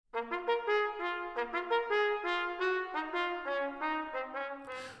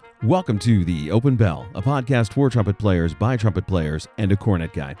Welcome to The Open Bell, a podcast for trumpet players, by trumpet players, and a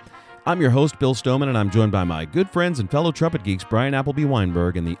cornet guy. I'm your host, Bill Stoneman, and I'm joined by my good friends and fellow trumpet geeks, Bryan Appleby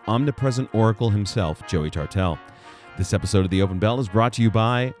Weinberg, and the omnipresent oracle himself, Joey Tartell. This episode of The Open Bell is brought to you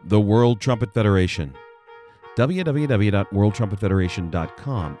by the World Trumpet Federation.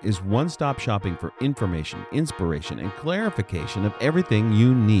 www.worldtrumpetfederation.com is one-stop shopping for information, inspiration, and clarification of everything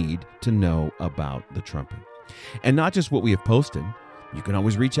you need to know about the trumpet. And not just what we have posted. You can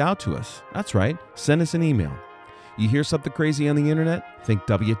always reach out to us. That's right. Send us an email. You hear something crazy on the internet? Think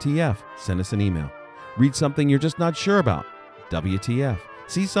WTF. Send us an email. Read something you're just not sure about? WTF.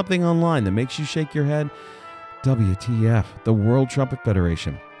 See something online that makes you shake your head? WTF. The World Trumpet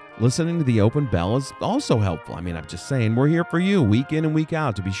Federation. Listening to The Open Bell is also helpful. I'm just saying, we're here for you week in and week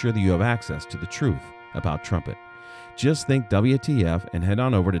out to be sure that you have access to the truth about trumpet. Just think WTF and head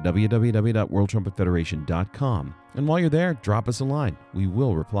on over to www.worldtrumpetfederation.com. And while you're there, drop us a line. We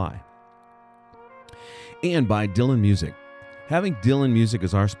will reply. And by Dylan Music. Having Dylan Music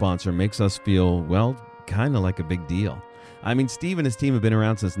as our sponsor makes us feel, well, kind of like a big deal. Steve and his team have been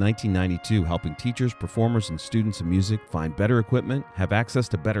around since 1992, helping teachers, performers, and students of music find better equipment, have access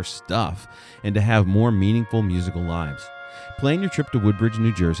to better stuff, and to have more meaningful musical lives. Plan your trip to Woodbridge,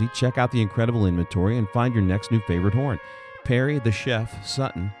 New Jersey, check out the incredible inventory, and find your next new favorite horn. Perry, the chef,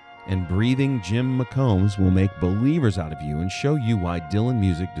 Sutton, and breathing Jim McCombs will make believers out of you and show you why Dylan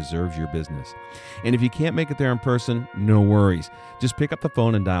Music deserves your business. And if you can't make it there in person, no worries. Just pick up the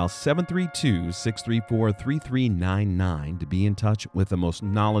phone and dial 732-634-3399 to be in touch with the most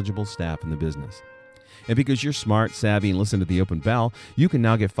knowledgeable staff in the business. And because you're smart, savvy, and listen to The Open Bell, you can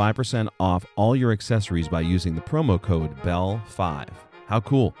now get 5% off all your accessories by using the promo code BELL5. How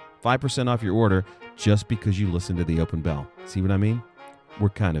cool. 5% off your order just because you listen to The Open Bell. See what I mean? We're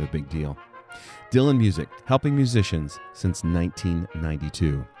kind of a big deal. Dylan Music, helping musicians since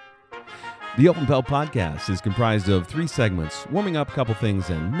 1992. The Open Bell podcast is comprised of 3 segments, warming up a couple things,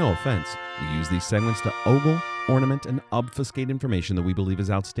 and no offense, we use these segments to ogle, ornament, and obfuscate information that we believe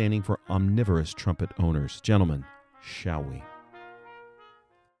is outstanding for omnivorous trumpet owners. Gentlemen, shall we?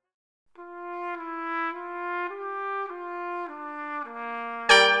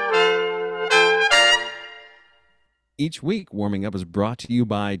 Each week, Warming Up is brought to you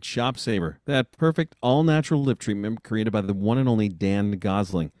by Chop Saver, that perfect all-natural lip treatment created by the one and only Dan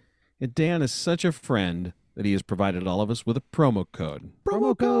Gosling. And Dan is such a friend that he has provided all of us with a promo code.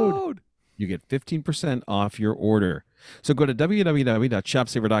 Promo code! You get 15% off your order. So go to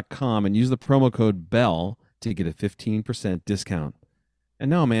www.chopsaver.com and use the promo code BELL to get a 15% discount.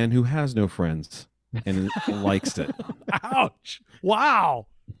 And now, man, who has no friends and likes it. Ouch! Wow!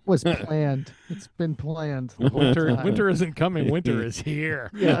 Was planned. It's been planned. Winter isn't coming. Winter is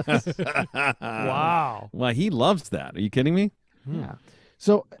here. Yes. Wow. Well, he loves that. Are you kidding me? Yeah.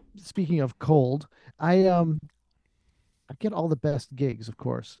 So speaking of cold, I get all the best gigs, of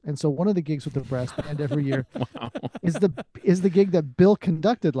course. And so one of the gigs with the brass band every year is the gig that Bill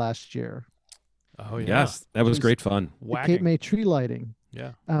conducted last year. Oh yeah. Yes, that was great fun. The Cape May tree lighting.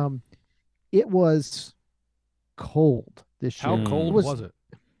 Yeah. It was cold this year. How cold was it?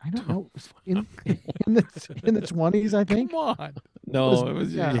 I don't know. It was in the 20s, I think. Come on. No, it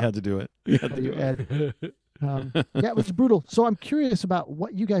was. Yeah. You had to do it. You had to do it. It was brutal. So I'm curious about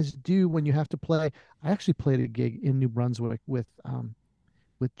what you guys do when you have to play. I actually played a gig in New Brunswick with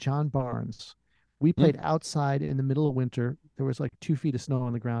John Barnes. We played outside in the middle of winter. There was like 2 feet of snow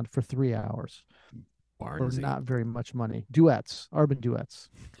on the ground for 3 hours. Barnesy. For not very much money. Duets, urban duets.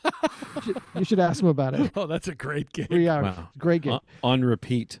 you should ask him about it. Oh, that's a great gig. 3 hours. Wow. Great gig. On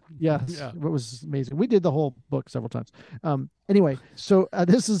repeat. Yes, Yeah. It was amazing. We did the whole book several times. Anyway, so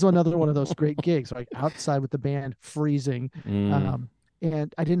this is another one of those great gigs, like outside with the band, freezing.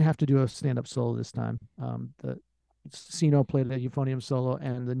 And I didn't have to do a stand-up solo this time. The Sino played a euphonium solo,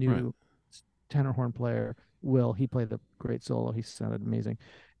 and the new tenor horn player, Will, he played a great solo. He sounded amazing.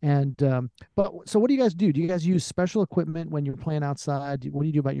 And but so what do you guys do? Do you guys use special equipment when you're playing outside? What do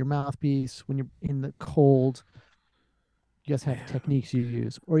you do about your mouthpiece when you're in the cold? You guys have techniques you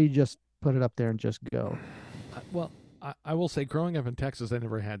use, or you just put it up there and just go? Well, I will say, growing up in Texas, I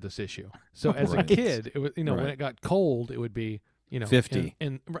never had this issue. So as a kid, it was when it got cold, it would be 50,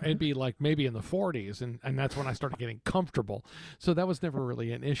 and it'd be like maybe in the 40s, and that's when I started getting comfortable. So that was never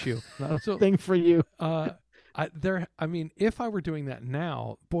really an issue. So Thing for you. If I were doing that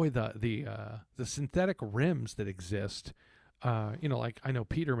now, boy, the synthetic rims that exist, like I know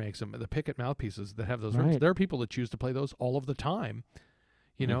Peter makes them, the Pickett mouthpieces that have those rims. There are people that choose to play those all of the time.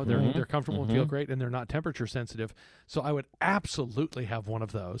 They're comfortable and feel great, and they're not temperature sensitive. So I would absolutely have one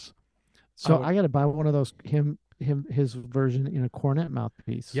of those. So I got to buy one of those, his version in a cornet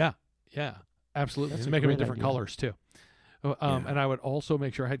mouthpiece. Yeah, absolutely. That's And a make them in great different idea. colors too. And I would also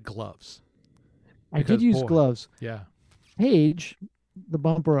make sure I had gloves. I did Because, use boy, gloves. Yeah. Paige, the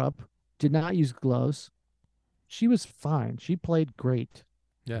bumper up, did not use gloves. She was fine. She played great.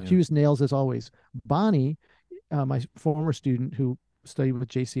 Yeah. She was nails as always. Bonnie, my former student who studied with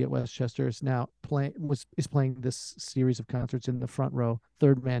JC at Westchester, is now playing this series of concerts in the front row,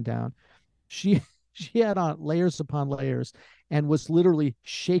 third man down. She had on layers upon layers and was literally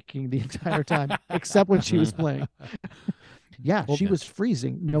shaking the entire time, except when she was playing. Yeah, Well, she was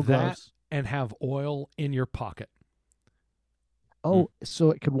freezing. No gloves. And have oil in your pocket. Oh,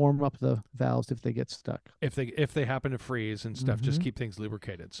 so it could warm up the valves if they get stuck. If they happen to freeze and stuff, just keep things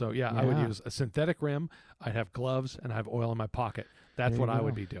lubricated. So yeah, I would use a synthetic rim. I'd have gloves and I have oil in my pocket. That's what I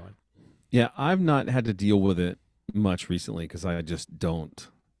would be doing. Yeah, I've not had to deal with it much recently because I just don't.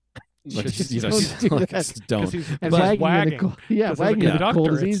 Like, don't. And wagging in the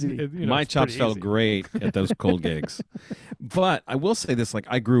cold is easy. My chops felt great at those cold gigs. But I will say this, like,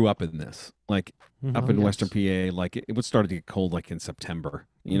 I grew up in this, like, up in Western PA, like, it would start to get cold, like, in September,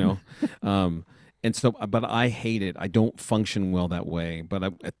 you know? And so, but I hate it. I don't function well that way. But I,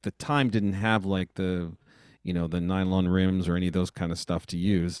 at the time, didn't have, like, the nylon rims or any of those kind of stuff to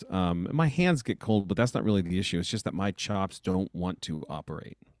use. My hands get cold, but that's not really the issue. It's just that my chops don't want to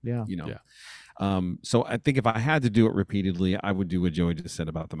operate. Yeah. So I think if I had to do it repeatedly, I would do what Joey just said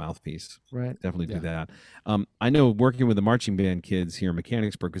about the mouthpiece. Right. Definitely do that. I know working with the marching band kids here in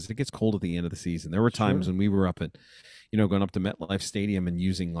Mechanicsburg, because it gets cold at the end of the season. There were times when we were up at, going up to MetLife Stadium and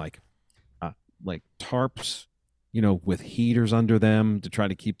using like tarps, with heaters under them to try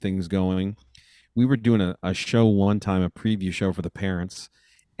to keep things going. We were doing a show one time, a preview show for the parents.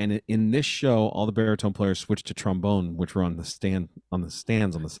 And in this show, all the baritone players switched to trombone, which were on the stands on the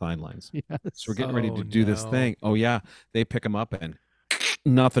sidelines. Yes. So we're getting ready to do this thing. Oh yeah, they pick them up and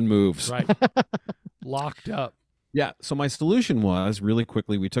nothing moves. Right, locked up. Yeah. So my solution was really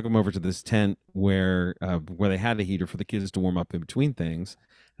quickly. We took them over to this tent where they had a heater for the kids to warm up in between things.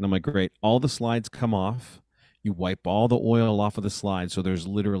 And I'm like, great. All the slides come off. You wipe all the oil off of the slide, so there's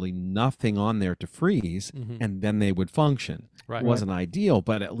literally nothing on there to freeze, and then they would function. Right. It wasn't ideal,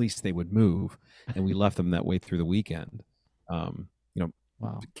 but at least they would move, and we left them that way through the weekend.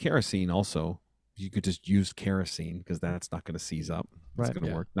 Wow. Kerosene also, you could just use kerosene because that's not going to seize up. It's going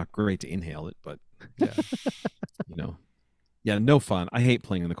to work. Not great to inhale it, but no fun. I hate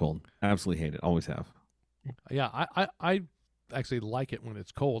playing in the cold. Absolutely hate it. Always have. Yeah, I actually like it when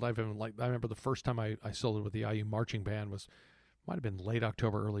it's cold. I remember the first time I soloed with the IU marching band might have been late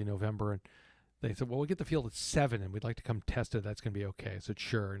October, early November, and they said, well, we get the field at 7 and we'd like to come test it. That's going to be okay. I said,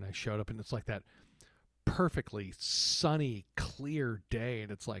 sure. And I showed up and it's like that perfectly sunny, clear day,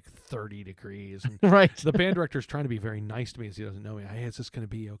 and it's like 30 degrees. And right. The band director's trying to be very nice to me as he doesn't know me. Hey, is this going to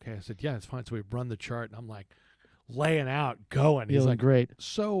be okay? I said, yeah, it's fine. So we run the chart and I'm like laying out, going. He's like, great.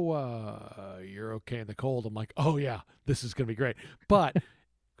 So you're okay in the cold? I'm like, oh yeah, this is going to be great. But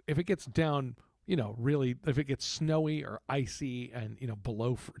if it gets down, really, if it gets snowy or icy and,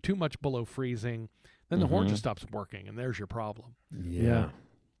 too much below freezing, then the horn just stops working and there's your problem. Yeah.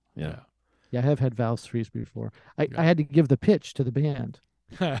 I have had valves freeze before. I had to give the pitch to the band.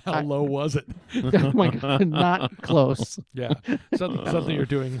 How low was it? Oh my God, not close. Yeah, something you're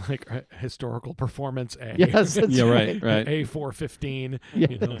doing like historical performance A. Yes, right. A415. Yeah,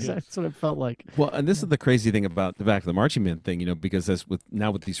 that's what it felt like. Well, and this is the crazy thing about the back of the marching band thing, because as with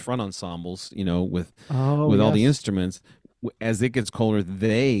these front ensembles, with all the instruments, as it gets colder,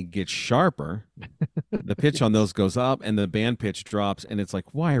 they get sharper. The pitch on those goes up, and the band pitch drops, and it's like,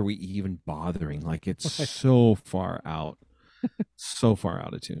 why are we even bothering? Like, it's so far out. So far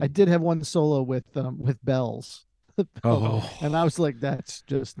out of tune. I did have one solo with bells. And I was like, that's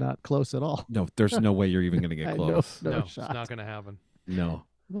just not close at all. No, there's no way you're even going to get close. No, it's not going to happen. No.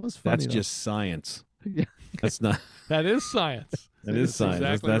 It was funny, that's just science. Yeah. That's not. That is science. That is science.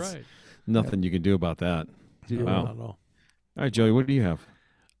 Exactly that's right. Nothing you can do about that. No, wow. Not at all. All right, Joey, what do you have?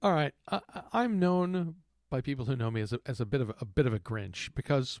 All right, I'm known by people who know me as a bit of a Grinch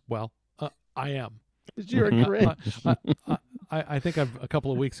because, well, I am. You're a Grinch. I think I've a couple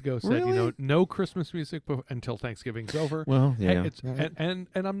of weeks ago said, Really? no Christmas music until Thanksgiving's over. Well, yeah. And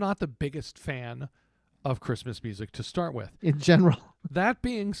I'm not the biggest fan of Christmas music to start with. In general. That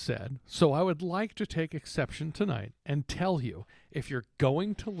being said, so I would like to take exception tonight and tell you, if you're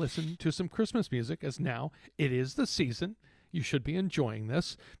going to listen to some Christmas music, as now it is the season, you should be enjoying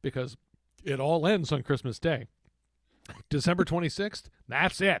this because it all ends on Christmas Day. December 26th,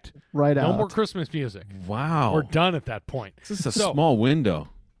 that's it. Right out. No more Christmas music. Wow. We're done at that point. This is a small window.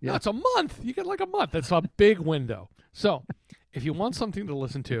 No, it's a month. You get like a month. That's a big window. So if you want something to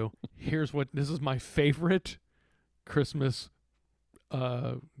listen to, this is my favorite Christmas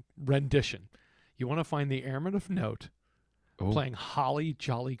rendition. You want to find the Airman of Note playing Holly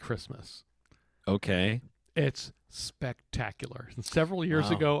Jolly Christmas. Okay. It's spectacular. And several years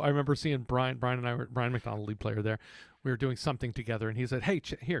ago, I remember seeing Bryan McDonald, lead player there. We were doing something together, and he said, "Hey,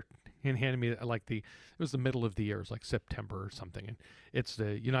 here," and handed me it was the middle of the year, it was like September or something, and it's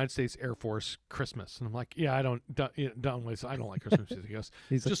the United States Air Force Christmas, and I'm like, "Yeah, I don't like Christmas music." He goes,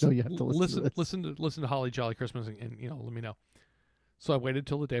 He's "Just like, no, you have to listen to Holly Jolly Christmas, and let me know." So I waited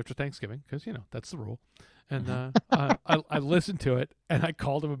till the day after Thanksgiving because that's the rule. And I listened to it, and I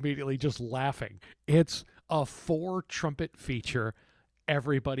called him immediately, just laughing. It's a 4-trumpet feature.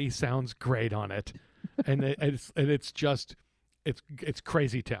 Everybody sounds great on it, and it's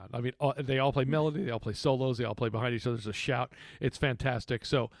crazy town. I mean, they all play melody, they all play solos, they all play behind each other. There's a shout. It's fantastic.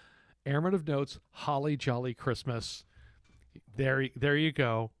 So, Airman of Notes, Holly Jolly Christmas. There you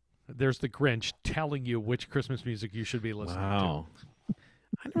go. There's the Grinch telling you which Christmas music you should be listening to. Wow.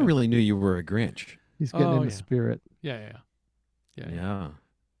 I never really knew you were a Grinch. He's getting in the spirit. Yeah. Yeah.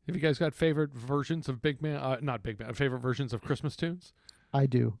 Have you guys got favorite versions of not Big Man, favorite versions of Christmas tunes? I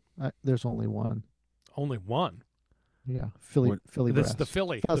do. There's only one. Only one? Yeah. Philly This brass. is the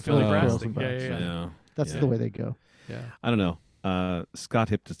Philly That's brass Philly thing. brass. Yeah. That's the way they go. Yeah. I don't know. Scott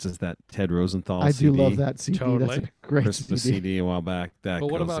Hiptis does that Ted Rosenthal I CD. do love that CD. Totally. That's a great Christmas CD a while back. But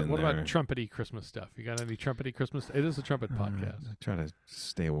what about trumpety Christmas stuff? You got any trumpety Christmas? It is a trumpet podcast. I try to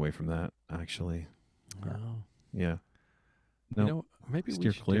stay away from that, actually. Oh. Yeah. No, maybe steer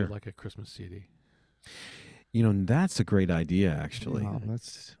we should clear. do like a Christmas CD. That's a great idea, actually. Wow,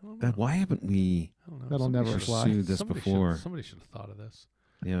 Why haven't we That'll never fly. pursued this before? Somebody should have thought of this.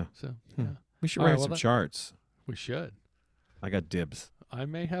 Yeah. So We should write some charts. We should. I got dibs. I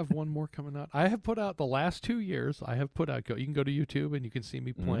may have one more coming out. I have put out the last 2 years. You can go to YouTube and you can see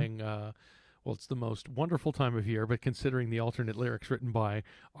me playing. It's the most wonderful time of year, but considering the alternate lyrics written by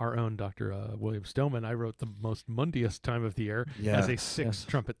our own Dr. William Stoneman, I wrote the most mundiest time of the year as a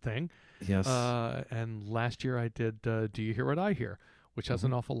 6-trumpet thing. Yes. And last year I did Do You Hear What I Hear, which has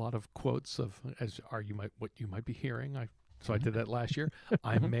an awful lot of quotes of what you might be hearing. So I did that last year.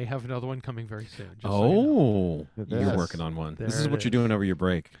 I may have another one coming very soon. You're working on one. This is what you're doing over your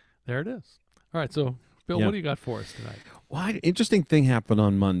break. There it is. All right, so Bill, what do you got for us tonight? Well, an interesting thing happened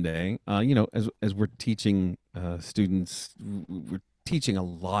on Monday. As we're teaching students, we're teaching a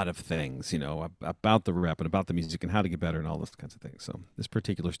lot of things, about the rep and about the music and how to get better and all those kinds of things. So this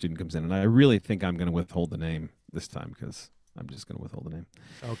particular student comes in, and I really think I'm going to withhold the name this time because I'm just going to withhold the name.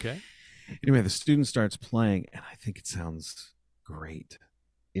 Okay. Anyway, the student starts playing, and I think it sounds great.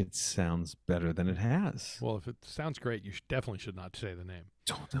 It sounds better than it has. Well, if it sounds great, you definitely should not say the name.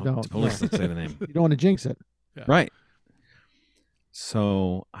 Don't say the name. You don't want to jinx it. Yeah. Right.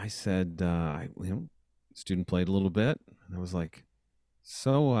 So I said, student played a little bit, and I was like,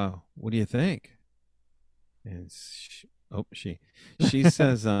 "So, what do you think?" And she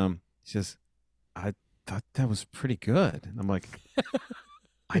says, "I thought that was pretty good." And I'm like,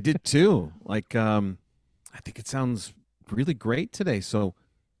 "I did too. I think it sounds really great today. So,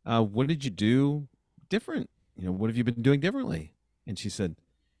 what did you do different? What have you been doing differently?" And she said,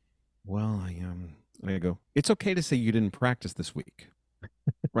 "Well, I go, it's okay to say you didn't practice this week,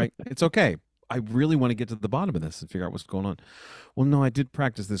 right? It's okay. I really want to get to the bottom of this and figure out what's going on." "Well, no, I did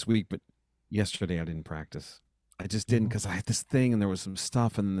practice this week, but yesterday I didn't practice. I just didn't because I had this thing and there was some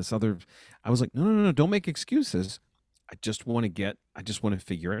stuff and this other." I was like, no, don't make excuses. I just want to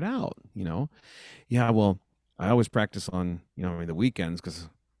figure it out, Yeah, well, I always practice on, the weekends because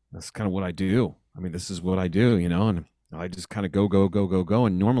that's kind of what I do. This is what I do, and I just kind of go.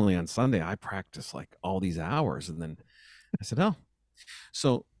 And normally on Sunday, I practice like all these hours. And then I said, "Oh,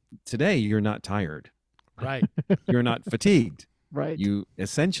 so today you're not tired, right? You're not fatigued, right? You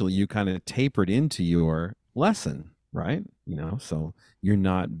kind of tapered into your lesson, right? So you're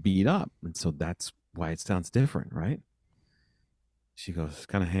not beat up. And so that's why it sounds different, right?" She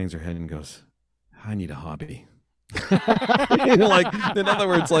kind of hangs her head and goes, "I need a hobby." In other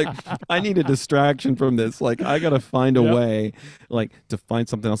words, I need a distraction from this. I got to find a way, to find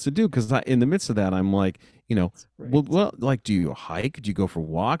something else to do. Because in the midst of that, I'm like, well, do you hike? Do you go for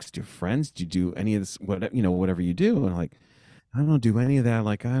walks? Do you have friends? Do you do any of this? Whatever you do. And I don't do any of that.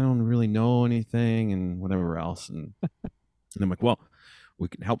 I don't really know anything and whatever else. And I'm like, well, we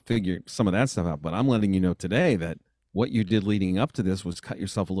can help figure some of that stuff out. But I'm letting you know today that what you did leading up to this was cut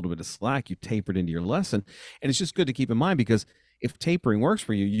yourself a little bit of slack. You tapered into your lesson. And it's just good to keep in mind, because if tapering works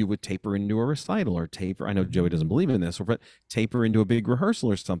for you, you would taper into a recital, or taper. I know Joey doesn't believe in this, but taper into a big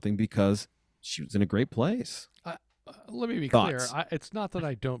rehearsal or something, because she was in a great place. Let me be clear. It's not that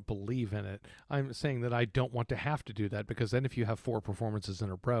I don't believe in it. I'm saying that I don't want to have to do that, because then if you have 4 performances in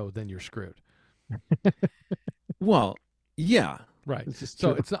a row, then you're screwed. Well, yeah. Right.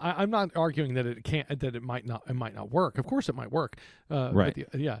 So I'm not arguing that it might not work. Of course it might work. Right.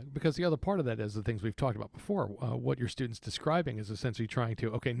 But because the other part of that is the things we've talked about before. What your student's describing is essentially trying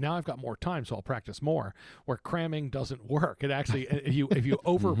to, okay, now I've got more time, so I'll practice more. Where cramming doesn't work. It actually, if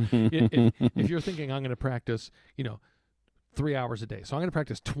you're thinking I'm going to practice, 3 hours a day, so I'm going to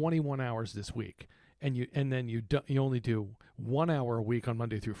practice 21 hours this week, and then you only do 1 hour a week on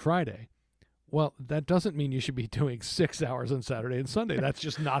Monday through Friday. Well, that doesn't mean you should be doing 6 hours on Saturday and Sunday. That's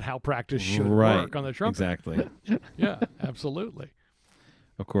just not how practice should work on the trumpet. Exactly. Yeah, absolutely.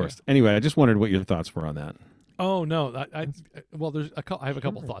 Of course. Yeah. Anyway, I just wondered what your thoughts were on that. Oh no, I have a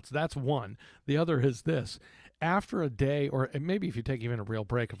couple thoughts. That's one. The other is this: after a day, or maybe if you take even a real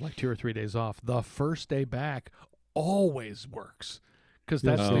break of like 2 or 3 days off, the first day back always works, because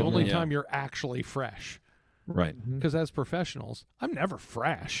that's the only time you're actually fresh. Right. Because as professionals, I'm never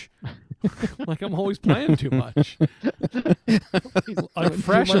fresh. Like, I'm always playing too much. Like,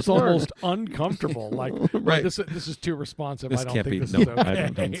 fresh is almost uncomfortable. Like, right. This is too responsive. This I don't can't think be. this No, is okay. I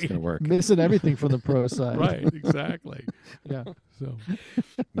don't think it's going to work. Missing everything from the pro side. Right. Exactly. Yeah. So.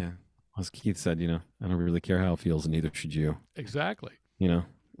 Yeah. As Keith said, I don't really care how it feels, and neither should you. Exactly.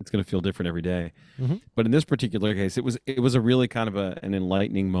 It's going to feel different every day. Mm-hmm. But in this particular case, it was a really kind of an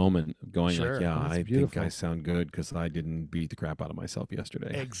enlightening moment of going sure. I think I sound good because I didn't beat the crap out of myself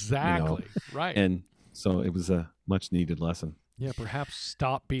yesterday. Exactly. Right. And so it was a much needed lesson. Yeah, perhaps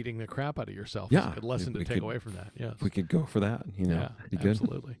stop beating the crap out of yourself. Yeah. It's a good lesson to take away from that. Yeah. We could go for that, Yeah, be good.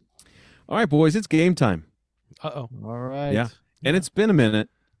 absolutely. All right, boys, it's game time. Uh-oh. All right. Yeah. And it's been a minute.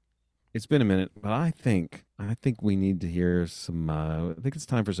 But I think we need to hear some, I think it's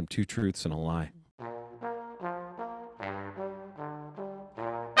time for some 2 truths and a lie.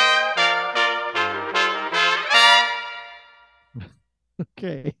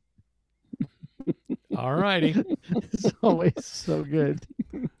 Okay. All righty. It's always so good.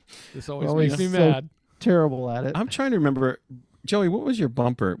 This always makes me mad. Terrible at it. I'm trying to remember, Joey, what was your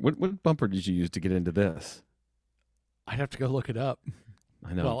bumper? What bumper did you use to get into this? I'd have to go look it up.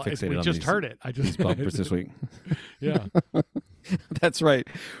 I know. Well, fixated we on just heard it. these bumpers this week. Yeah. That's right.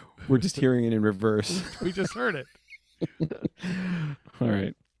 We're just hearing it in reverse. We just heard it. All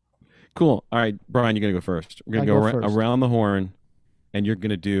right. Cool. All right, Bryan, you're going to go first. We're going to go around the horn, and you're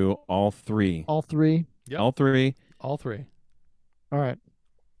going to do all 3. All 3? Yep. All 3. All 3. All right.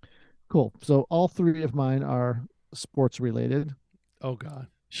 Cool. So all 3 of mine are sports related. Oh, God.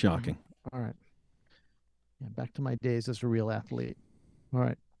 Shocking. All right. Yeah, back to my days as a real athlete. All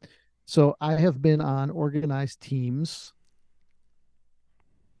right. So I have been on organized teams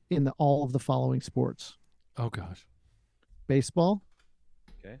in all of the following sports. Oh, gosh. Baseball.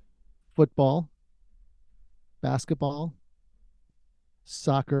 Okay. Football. Basketball.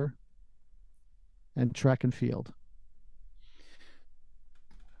 Soccer. And track and field.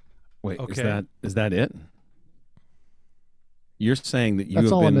 Wait, okay. is that it? You're saying that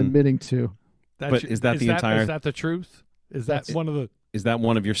That's all I'm admitting to. But is that the entire? Is that the truth? Is that one of the? Is that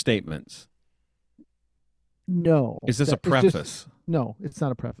one of your statements? No. Is this a preface? No, it's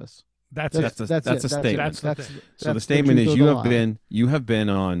not a preface. That's a statement. So the statement is you have been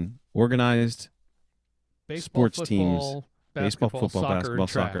on organized baseball, sports teams, baseball, football, basketball,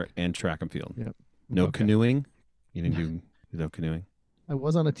 soccer, and track and field. Yep. No canoeing. You didn't do no canoeing. I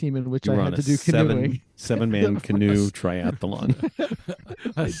was on a team in which I had to do canoeing. Seven-man canoe triathlon.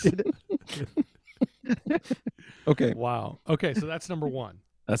 I did it. Okay. Wow. Okay, so that's number 1.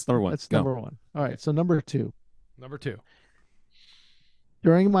 That's number 1. That's number 1. All right, so number 2. Number 2.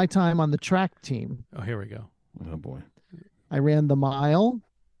 During my time on the track team. Oh, here we go. Oh, boy. I ran the mile,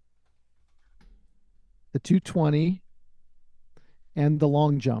 the 220, and the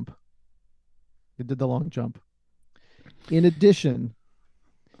long jump. I did the long jump. In addition,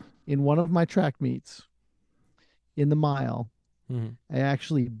 in one of my track meets, in the mile, I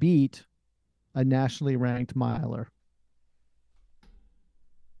actually beat a nationally ranked miler.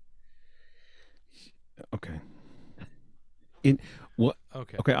 Okay.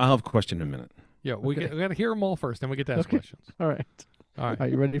 Okay, I'll have a question in a minute. Yeah, we got to hear them all first, then we get to ask questions. All right. All right. Are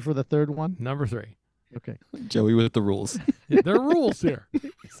you ready for the third one? Number 3. Okay. Joey with the rules. There are rules here.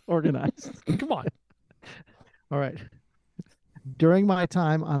 It's organized. Come on. All right. During my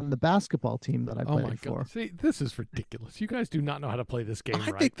time on the basketball team that I Oh my played for. God! See, this is ridiculous. You guys do not know how to play this game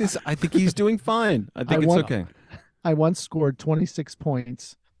I right. think he's doing fine. I think it's okay. I once scored 26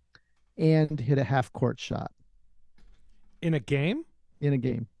 points and hit a half-court shot In a game? in a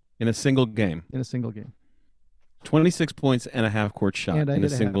game, In a single game. in a single game. 26 points and a half-court shot And I in a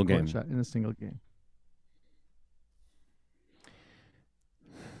hit single half-court game. shot in a single game.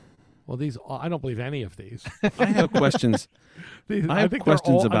 Well, I don't believe any of these. I have questions. I have think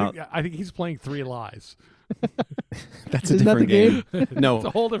questions they're all- about. I think he's playing Three Lies. That's a Isn't that the different game. No, It's a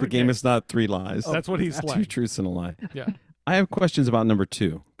whole the different game game. is not Three Lies. That's what he's Two playing. truths and a lie. Yeah. I have questions about number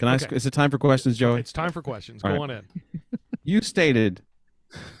 2. Can I ask? Okay. Is it time for questions, Joey? It's time for questions. All Go right. on in. You stated,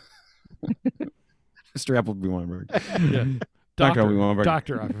 Mr. Appleby Weinberg. Yeah. Dr. Appleby Weinberg.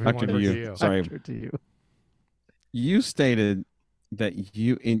 Doctor Dr. to you. Sorry. To you. You stated that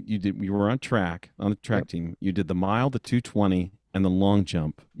you were on the track team. You did the mile, the 220, and the long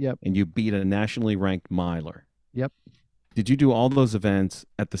jump. Yep. And you beat a nationally ranked miler. Yep. Did you do all those events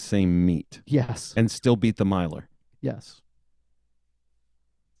at the same meet Yes. and still beat the miler? Yes.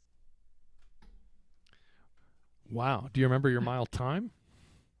 Wow. Do you remember your mile time?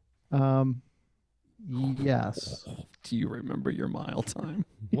 Yes. Do you remember your mile time?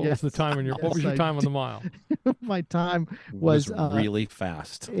 What was the time on your? What was your Yes, time I on the mile? My time It was really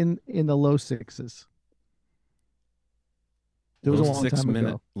fast. in the low 6s. It was a long time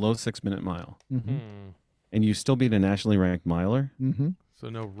ago. Low 6-minute mile. Mm-hmm. And you still beat a nationally ranked miler? Mm-hmm. So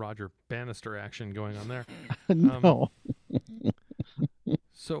no Roger Bannister action going on there. No,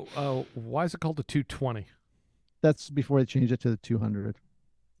 So why is it called the 220? that's before they changed it to the 200.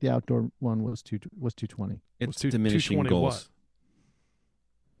 The outdoor one was 220. It's two- diminishing 220 goals.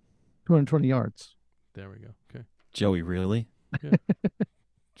 what? 220 yards. There we go. Okay. Joey, really? Yeah.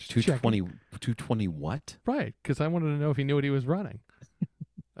 Just 220, checking. 220 what? Right, because I wanted to know if he knew what he was running.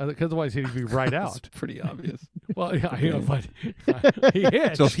 Because otherwise he'd be right That's out. pretty obvious. Well, yeah, I know, but he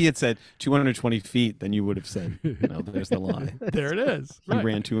hit. So if he had said 220 feet, then you would have said, no, there's the lie. There it is. He Right.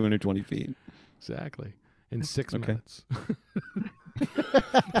 ran 220 feet. Exactly. In 6 Okay. minutes.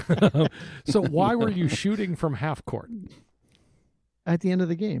 So why were you shooting from half court? At the end of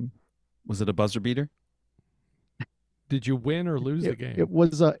the game, Was it a buzzer beater? Did you win or lose the game? it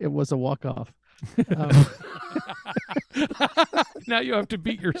was a walk off. Now you have to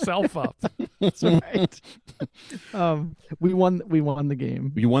beat yourself up. That's right. We won the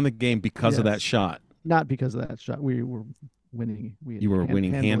game, You won the game because of that Yes. shot. not because of that shot. We were winning. You were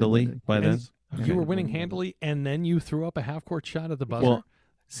winning handily by then? Yes. You were winning handily, and then you threw up a half court shot at the buzzer. Well,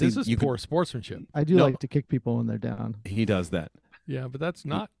 see, this is you could- poor sportsmanship. I do No. like to kick people when they're down. he does that. Yeah, but that's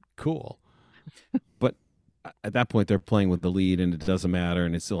not cool. But at that point, they're playing with the lead, and it doesn't matter,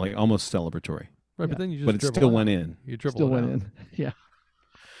 and it's still like almost celebratory. Right, Yeah. but then you just But it dribble still it went out. in. You dribble Still it went out. in. Yeah.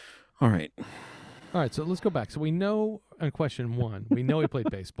 All right. All right, so let's go back. So we know in question 1, we know he played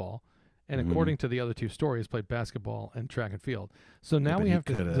baseball, and Mhm. according to the other 2 stories, played basketball and track and field. So now but we he have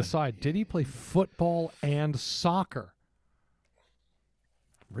to coulda- decide: did he play football and soccer?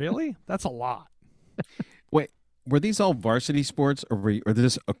 Really? That's a lot. Were these all varsity sports, or or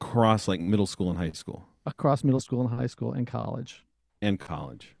this across like middle school and high school Across middle school and high school and college. and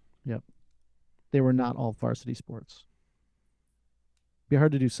college? They were not all varsity sports. Be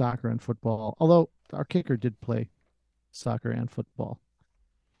hard to do soccer and football. Although our kicker did play soccer and football.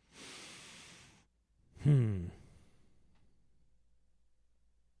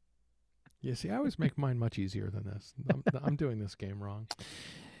 Yeah, see, I always make mine much easier than this. I'm doing this game wrong.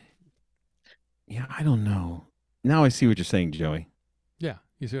 Yeah, I don't know. Now I see what you're saying, Joey. Yeah,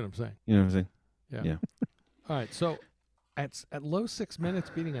 you see what I'm saying? You know what I'm saying? Yeah. All right, so at low 6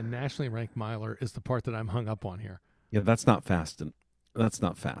 minutes, beating a nationally ranked miler is the part that I'm hung up on here. Yeah, that's not fast. That's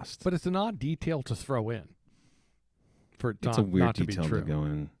not fast. But it's an odd detail to throw in for it it's not, a weird not to be detail true. to go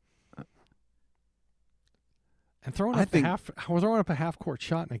in. And throwing I up think- a half court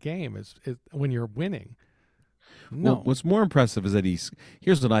shot in a game is when you're winning. No, Well, what's more impressive is that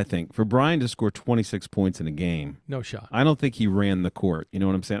here's what I think. For Bryan to score 26 points in a game, no shot. I don't think he ran the court. You know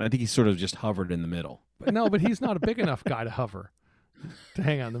what I'm saying? I think he sort of just hovered in the middle. But he's not a big enough guy to hover, to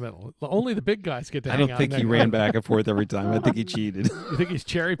hang out in the middle. Only the big guys get to I hang don't out. think in he that ran corner. back and forth every time. I think he cheated. You think he's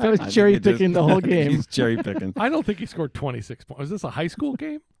cherry I was picking? cherry picking the whole game. He's cherry picking. I don't think he scored 26 points. Was this a high school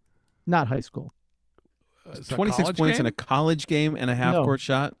game? Not high school. Is it a 26 college points game? in a college game and a half No. court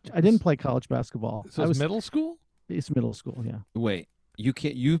shot. I didn't play college basketball. So I it's was middle school? It's middle school, yeah. Wait, you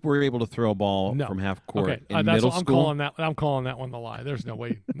can't. You were able to throw a ball No. from half court Okay, in that's middle what I'm school. calling that. I'm calling that one the lie. There's no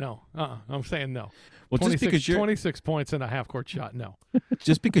way. No, I'm saying no. Well, 26 points in a half court shot. No,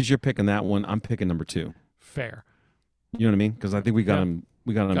 just because you're picking that one, I'm picking number 2. fair. You know what I mean? Because I think we got him.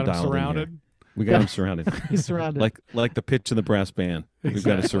 We got him Got him dialed in here. surrounded. We got him surrounded. He's surrounded. like the pitch of the brass band. We've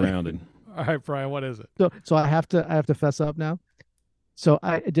got it surrounded. All right, Bryan, what is it? So I have to fess up now. So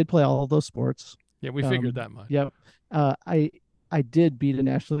I did play all of those sports. Yeah, we figured that much. Yep. I did beat a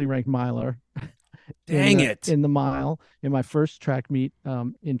nationally ranked miler. Dang it. In the mile in my first track meet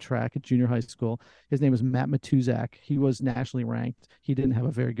in track at junior high school. His name was Matt Matuzak. He was nationally ranked. He didn't have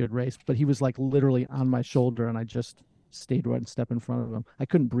a very good race, but he was like literally on my shoulder, and I just stayed one step in front of him. I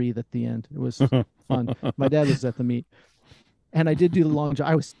couldn't breathe at the end. It was fun. My dad was at the meet. And I did do the long jump.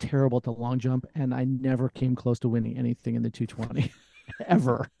 I was terrible at the long jump, and I never came close to winning anything in the 220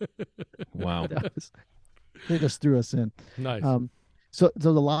 ever. Wow. They just threw us in. Nice. So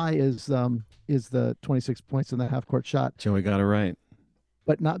the lie is the 26 points in the half court shot. Joey got it right.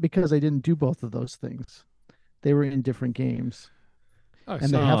 But not because I didn't do both of those things. They were in different games. Oh, and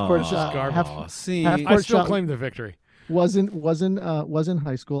the half court shot, I still claim the victory. Was in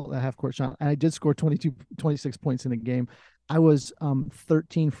high school, the half court shot. And I did score 26 points in a game. I was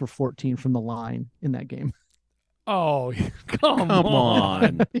 13 for 14 from the line in that game. Oh, come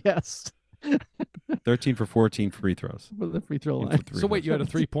on. Yes. 13 for 14 free throws. With the free throw line. So wait, you had a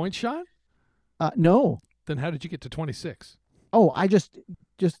 3-point shot? No. Then how did you get to 26? Oh, I just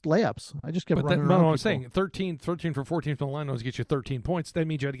layups. I just kept running around. No, I'm saying 13 for 14 from the line was get you 13 points. That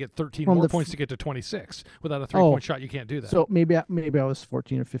means you had to get 13 more points to get to 26. Without a 3-point shot, you can't do that. So maybe I was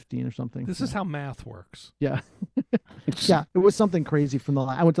 14 or 15 or something. This is how math works. Yeah. Yeah, it was something crazy from the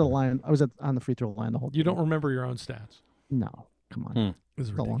line. I went to the line. I was on the free throw line the whole time. You don't remember your own stats? No. Come on. This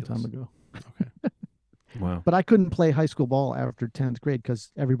is a long time ago. Okay. Wow. But I couldn't play high school ball after 10th grade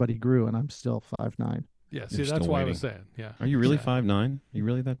because everybody grew and I'm still 5'9". Yeah, see, that's why I was saying. Yeah. Are you really 5'9"? Are you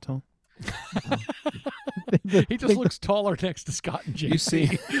really that tall? He just looks taller next to Scott and JC. You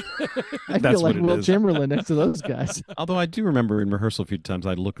see, I feel like Will Chamberlain next to those guys. Although I do remember in rehearsal a few times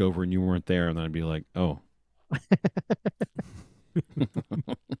I'd look over and you weren't there, and then I'd be like, "Oh."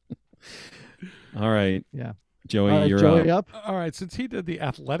 All right. Yeah. Joey, you're Joey up. All right, since he did the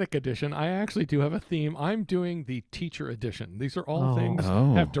athletic edition, I actually do have a theme. I'm doing the teacher edition. These are all things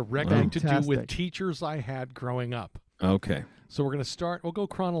have directly to do with teachers I had growing up. Okay. So we're going to start. We'll go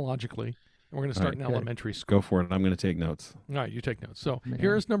chronologically, and we're going to start in elementary school. Go for it. I'm going to take notes. All right, you take notes. So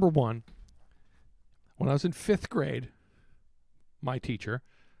here's number one. When I was in 5th grade, my teacher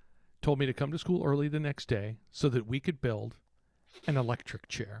told me to come to school early the next day so that we could build an electric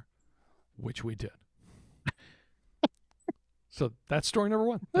chair, which we did. So that's story number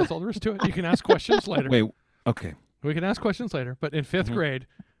one. That's all there is to it. You can ask questions later. Wait, okay. We can ask questions later. But in 5th grade,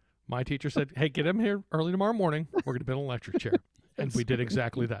 my teacher said, hey, get him here early tomorrow morning. We're going to build an electric chair. And we did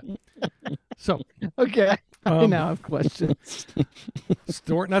exactly that. So. Okay. I now have questions.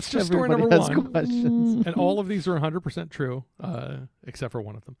 That's just story number one. Questions. And all of these are 100% true, except for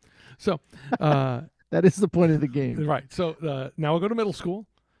one of them. So. That is the point of the game. Right. So now we'll go to middle school.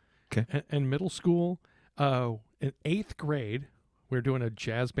 Okay. And middle school, in 8th grade, we were doing a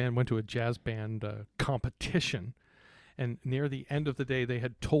jazz band, went to a jazz band competition. And near the end of the day, they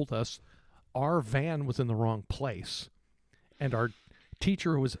had told us our van was in the wrong place. And our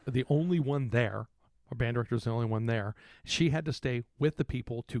teacher was the only one there. Our band director was the only one there. She had to stay with the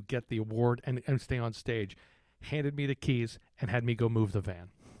people to get the award and stay on stage. Handed me the keys and had me go move the van.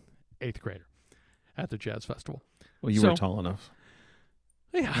 8th grader at the jazz festival. Well, you were tall enough.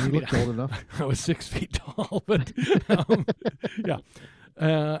 Yeah, you looked old enough. I was 6 feet tall, but yeah.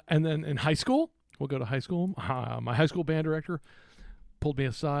 And then in high school, we'll go to high school. My high school band director pulled me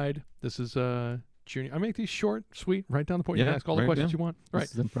aside. This is junior. I make these short, sweet, right down the point. You can ask all the questions you want. Right.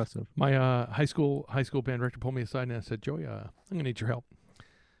 This is impressive. My high school band director pulled me aside and I said, Joey, I'm gonna need your help.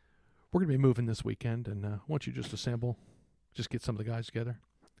 We're gonna be moving this weekend, and I want you just to sample, just get some of the guys together,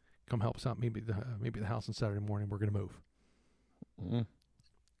 come help us out. Maybe the house on Saturday morning. We're gonna move. Mm.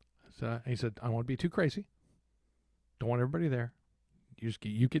 So he said, I don't want to be too crazy. Don't want everybody there. You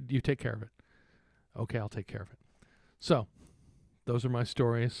take care of it. Okay, I'll take care of it. So, those are my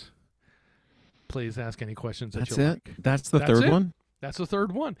stories. Please ask any questions that you like. That's the third one? That's the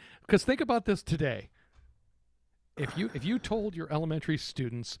third one. Because think about this today. If you told your elementary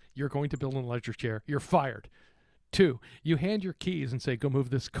students you're going to build an electric chair, you're fired. 2, you hand your keys and say, go move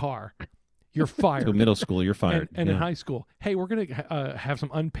this car. You're fired. So middle school, you're fired. And in high school, hey, we're going to have some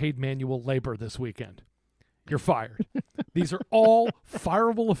unpaid manual labor this weekend. You're fired. These are all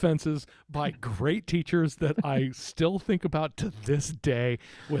fireable offenses by great teachers that I still think about to this day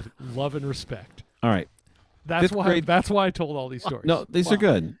with love and respect. All right. That's why I told all these stories. No, these are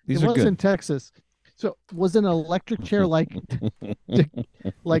good. These it are was good. in Texas. So was it an electric chair to,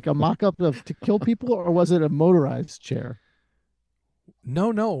 like a mock-up of to kill people, or was it a motorized chair? No,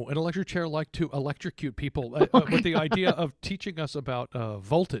 an electric chair like to electrocute people with the idea of teaching us about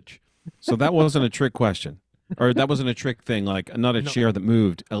voltage. So that wasn't a trick question. Or that wasn't a trick thing, like not a chair that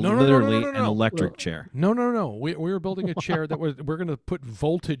moved, literally an electric chair. No. We were building a chair that we're going to put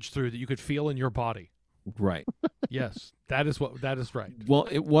voltage through that you could feel in your body. Right. Yes, that is right. Well,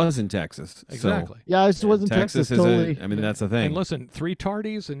 it was in Texas. Exactly. So, Yeah, it was in Texas. Totally. That's the thing. And listen, 3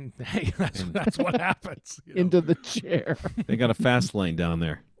 tardies, and hey, that's what happens. Into the chair. They got a fast lane down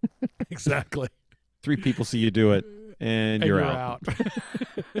there. Exactly. 3 people see you do it, and you're out.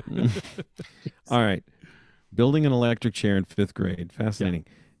 All right. Building an electric chair in 5th grade. Fascinating.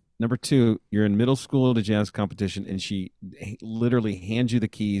 Yeah. Number 2, you're in middle school at a jazz competition, and she literally hands you the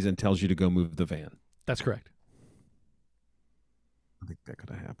keys and tells you to go move the van. That's correct. I think that could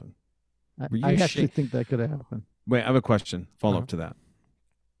have happened. I actually think that could have happened. Wait, I have a question. Follow up to that.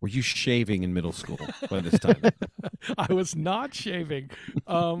 Were you shaving in middle school by this time? I was not shaving.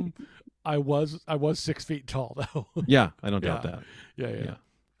 I was 6 feet tall though. Yeah, I don't doubt that. Yeah.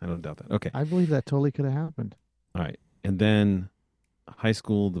 I don't doubt that. Okay. I believe that totally could have happened. All right. And then high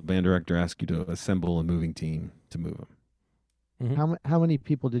school, the band director asked you to assemble a moving team to move them. Mm-hmm. How many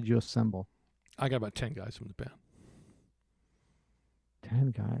people did you assemble? I got about 10 guys from the band.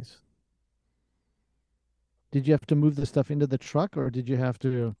 10 guys. Did you have to move the stuff into the truck, or did you have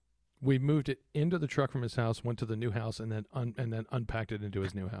to? We moved it into the truck from his house, went to the new house, and then unpacked it into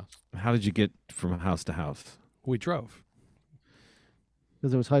his new house. How did you get from house to house? We drove.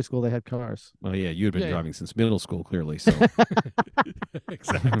 Because it was high school, they had cars. Well, yeah, you had been driving since middle school, clearly. So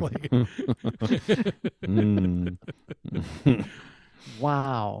exactly.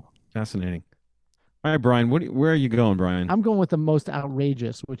 Wow. Fascinating. All right, Bryan, where are you going, Bryan? I'm going with the most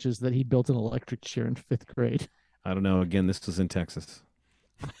outrageous, which is that he built an electric chair in 5th grade. I don't know. Again, this was in Texas.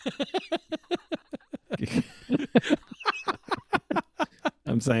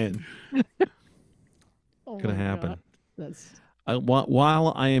 I'm saying. Could have happened.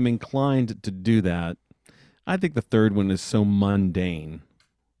 While I am inclined to do that, I think the third one is so mundane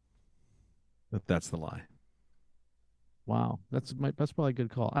that that's the lie. Wow, that's probably a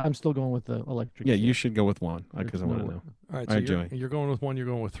good call. I'm still going with the electric. Yeah, chair. You should go with one because I want to know. All right, Joey. You're going with 1. You're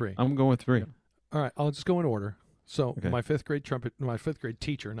going with 3. I'm going with 3. Yeah. All right, I'll just go in order. So my 5th grade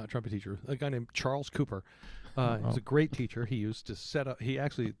teacher, not trumpet teacher, a guy named Charles Cooper. He was a great teacher. He used to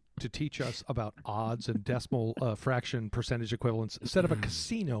to teach us about odds and decimal fraction percentage equivalents, set up a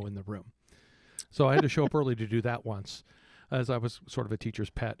casino in the room. So I had to show up early to do that once. As I was sort of a teacher's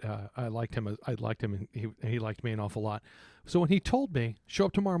pet, I liked him, and he liked me an awful lot. So when he told me, show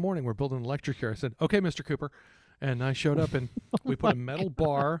up tomorrow morning, we're building an electric chair, I said, okay, Mr. Cooper. And I showed up, and we put a metal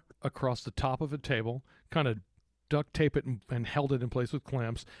bar across the top of a table, kind of duct tape it and held it in place with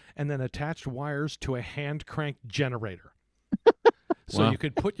clamps, and then attached wires to a hand crank generator. So you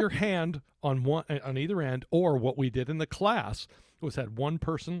could put your hand on either end, or what we did in the class was had one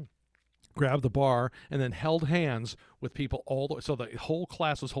person grab the bar and then held hands with people so the whole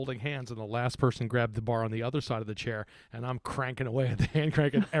class was holding hands, and the last person grabbed the bar on the other side of the chair, and I'm cranking away at the hand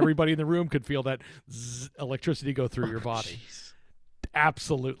crank, and everybody in the room could feel that electricity go through your body. Geez.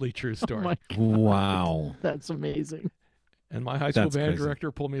 Absolutely true story. Wow. That's amazing. And my high school band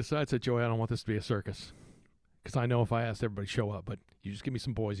director pulled me aside and said, Joey, I don't want this to be a circus. Because I know if I asked everybody to show up, but you just give me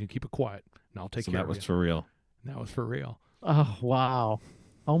some boys and you keep it quiet, and I'll take care of you. So that was for real. That was for real. Oh, wow.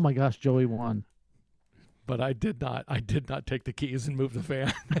 Oh, my gosh, Joey won. But I did not take the keys and move the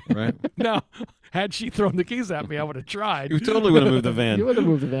van. Right. No. Had she thrown the keys at me, I would have tried. You totally would have moved the van. You would have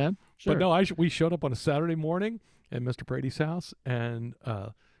moved the van. Sure. But no, we showed up on a Saturday morning at Mr. Brady's house, and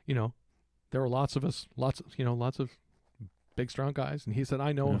there were lots of big, strong guys. And he said,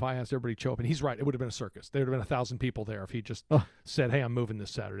 I know if I asked everybody to show up, and he's right, it would have been a circus. There would have been 1,000 people there if he just said, hey, I'm moving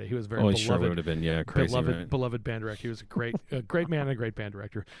this Saturday. He was very beloved. Sure would have been, crazy, beloved band director. He was a great man and a great band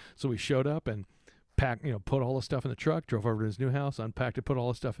director. So we showed up and packed, put all the stuff in the truck, drove over to his new house, unpacked it, put all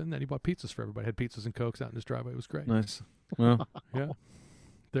the stuff in. Then he bought pizzas for everybody. Had pizzas and Cokes out in his driveway. It was great. Nice. Well, yeah.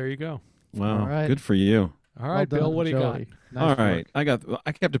 There you go. Wow. Right. Good for you. All right, well Bill, what do you got? Nice all right. I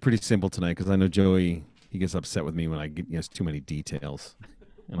kept it pretty simple tonight because I know Joey, he gets upset with me when I get too many details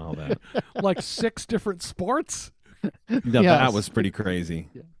and all that. Like 6 different sports? That was pretty crazy.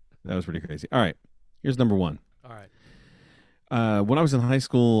 Yeah. That was pretty crazy. All right. Here's number 1. All right. When I was in high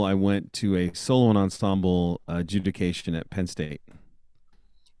school, I went to a solo and ensemble adjudication at Penn State.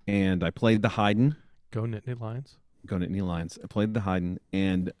 And I played the Haydn. Go Nittany Lions. Go Nittany Lions. I played the Haydn.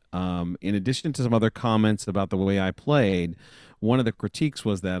 And in addition to some other comments about the way I played, one of the critiques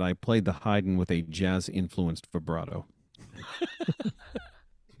was that I played the Haydn with a jazz-influenced vibrato.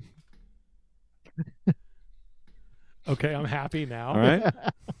 Okay, I'm happy now. All right.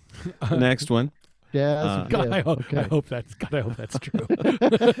 Next one. Jazz. God, I hope that's true.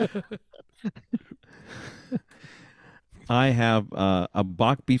 I have a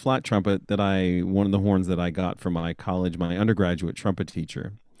Bach B flat trumpet that one of the horns that I got from my undergraduate trumpet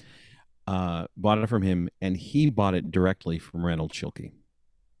teacher. Bought it from him, and he bought it directly from Reynold Schilke.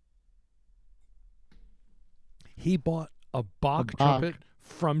 He bought a Bach trumpet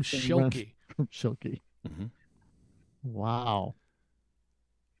from Schilke. From Schilke. Mm-hmm. Wow.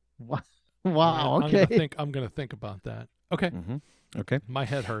 Wow. Okay. I'm gonna think about that. Okay. Mm-hmm. Okay. My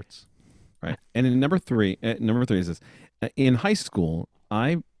head hurts. Right. And in number three is this. In high school,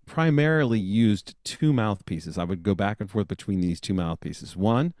 I primarily used two mouthpieces. I would go back and forth between these two mouthpieces.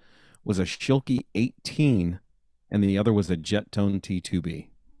 One was a Schilke 18, and the other was a Jet Tone T2B.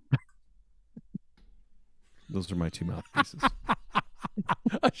 Those are my two mouthpieces.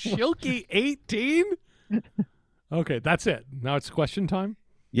 A Schilke 18? Okay, that's it. Now it's question time?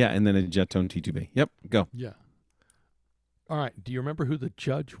 Yeah, and then a Jet Tone T2B. Yep, go. Yeah. All right. Do you remember who the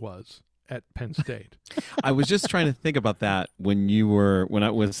judge was at Penn State? I was just trying to think about that when I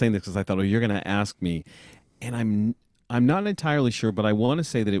was saying this, because I thought, oh, you're going to ask me, and I'm not entirely sure, but I want to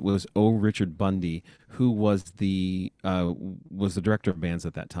say that it was O. Richard Bundy, who was the director of bands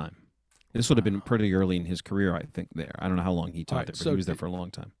at that time. This would have been pretty early in his career, I think. There, I don't know how long he taught there, but he was there for a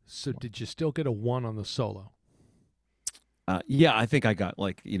long time. So, did you still get a 1 on the solo? Yeah, I think I got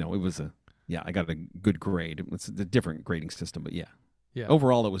I got a good grade. It's a different grading system, but yeah.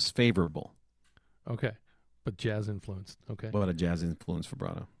 Overall, it was favorable. Okay, but jazz influenced. Okay. What about a jazz influence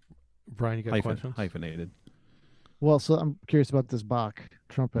vibrato? Brian, you got questions? Hyphenated. Well, so I'm curious about this Bach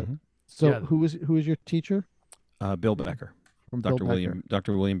trumpet. Mm-hmm. So who was your teacher? Bill Becker. From Dr.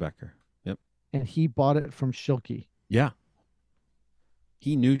 William Becker. Yep. And he bought it from Schilke. Yeah.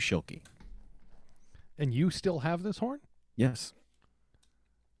 He knew Schilke. And you still have this horn? Yes.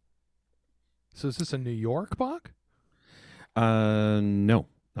 So is this a New York Bach? No. Not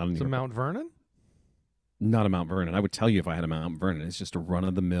a New York. Mount Vernon? Not a Mount Vernon. I would tell you if I had a Mount Vernon. It's just a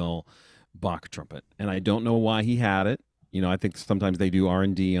run-of-the-mill Bach trumpet. And I don't know why he had it. I think sometimes they do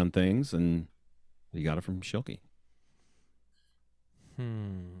R&D on things, and he got it from Schilke.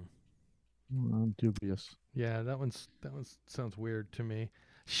 I'm dubious. Yeah, that one sounds weird to me.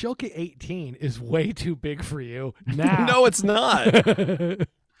 Schilke 18 is way too big for you now. No, it's not.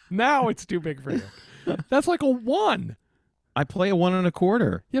 Now it's too big for you. That's like a 1. I play a 1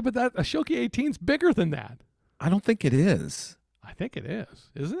 1/4. Yeah, but a Schilke 18 is bigger than that. I don't think it is. I think it is.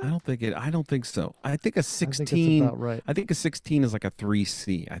 Isn't it? I don't think so. I think a 16. I think it's about right. I think a 16 is like a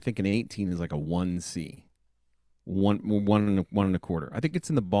 3C. I think an 18 is like a 1C. One and a quarter. I think it's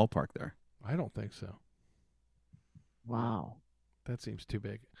in the ballpark there. I don't think so. Wow. That seems too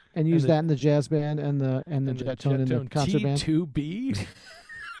big. And use that in the jazz band and the Jet Tone in the concert band. T2B.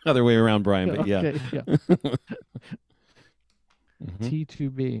 Other way around, Brian, but yeah. Okay, yeah. Mm-hmm.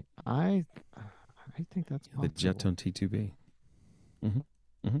 T2B. I think that's possible. The Jet Tone T2B.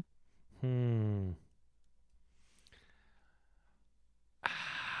 Mm-hmm. Mm-hmm.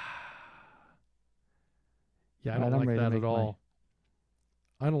 Yeah, I don't like that at all.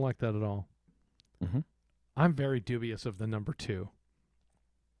 I don't like that at all. Mm-hmm. I'm very dubious of the number 2.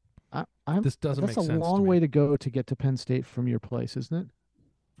 This doesn't make sense. That's a long way to go to get to Penn State from your place, isn't it?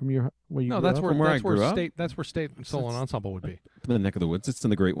 From where you grew that's up? where I grew up. That's where State Solo and Ensemble would be. The neck of the woods. It's in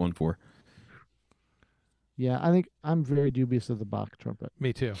the Great 1-4. Yeah, I think I'm very dubious of the Bach trumpet.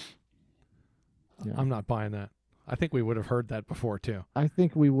 Me too. Yeah. I'm not buying that. I think we would have heard that before too. I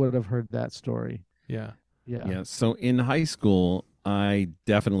think we would have heard that story. Yeah. Yeah. So in high school, I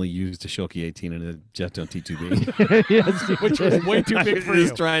definitely used a Schilke 18 and a Jet Tone T2B. Yes, which was way too big for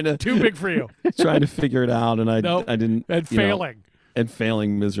you. Too big for you. Trying to figure it out, and I didn't. And failing. And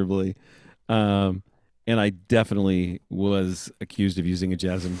failing miserably. And I definitely was accused of using a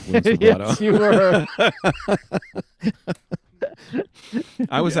jazz influence vibrato. Yes, you were.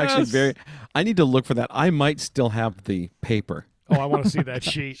 I was actually I need to look for that. I might still have the paper. Oh, I want to see that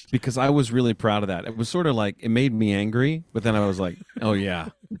sheet. Because I was really proud of that. It was sort of like, it made me angry, but then I was like, oh, yeah.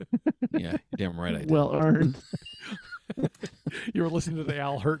 Yeah, you're damn right I did. Well earned. You were listening to the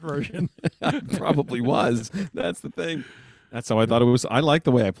Al Hurt version. I probably was. That's the thing. That's how I thought it was. I like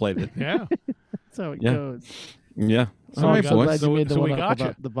the way I played it. Yeah. That's how it goes. Yeah. So all right, boys. So we got you.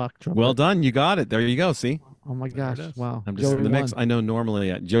 About the Bach trumpet. Well done. You got it. There you go. See? Oh my gosh! Wow. I'm just in the mix. I know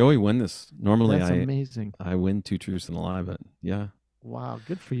normally Joey win this. Normally that's amazing. I win 2 truths and a lie, but yeah. Wow.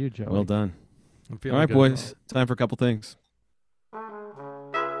 Good for you, Joey. Well done. I'm feeling all right, good boys. Time for a couple things.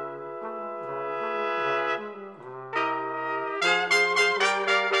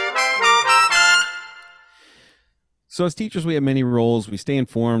 So as teachers, we have many roles. We stay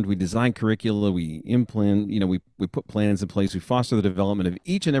informed, we design curricula, we implement, we put plans in place, we foster the development of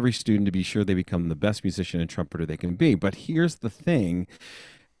each and every student to be sure they become the best musician and trumpeter they can be. But here's the thing,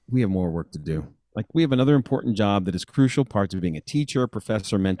 we have more work to do. Like, we have another important job that is crucial parts of being a teacher,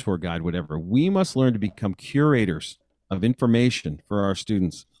 professor, mentor, guide, whatever. We must learn to become curators of information for our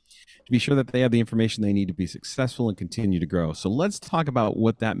students, to be sure that they have the information they need to be successful and continue to grow. So let's talk about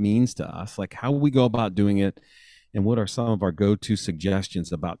what that means to us, like how we go about doing it, and what are some of our go-to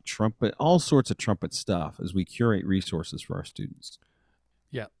suggestions about trumpet, all sorts of trumpet stuff as we curate resources for our students.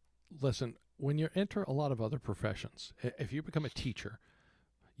 Yeah. Listen, when you enter a lot of other professions, if you become a teacher,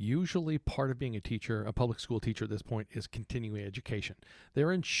 usually part of being a teacher, a public school teacher at this point, is continuing education.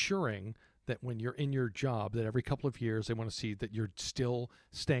 They're ensuring that when you're in your job, that every couple of years they want to see that you're still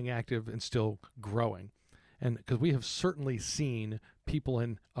staying active and still growing. And because we have certainly seen people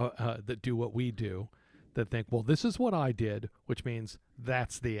that do what we do that think, well, this is what I did, which means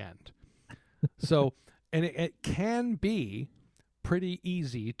that's the end. So, and it can be pretty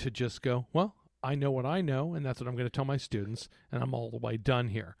easy to just go, well, I know what I know, and that's what I'm going to tell my students, and I'm all the way done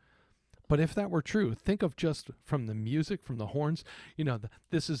here. But if that were true, think of just from the music, from the horns,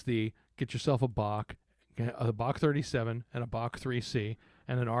 this is get yourself a Bach 37 and a Bach 3C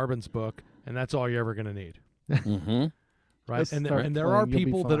and an Arbenz book, and that's all you're ever going to need. Mm-hmm. Right. And there are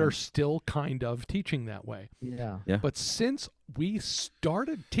people that are still kind of teaching that way. Yeah. But since we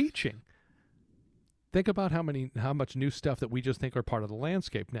started teaching, think about how much new stuff that we just think are part of the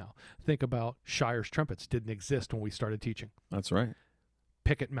landscape now. Think about Shire's trumpets didn't exist when we started teaching. That's right.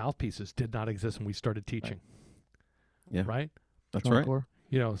 Picket mouthpieces did not exist when we started teaching. Right. Yeah. Right? That's right.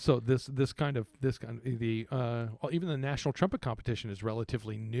 So this kind of even the national trumpet competition is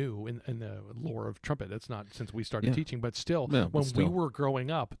relatively new in the lore of trumpet. It's not since we started teaching, but still, we were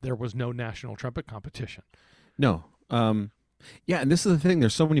growing up, there was no national trumpet competition. No. Yeah, and this is the thing.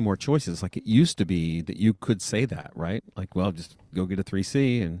 There's so many more choices. Like, it used to be that you could say that, right? Like, well, just go get a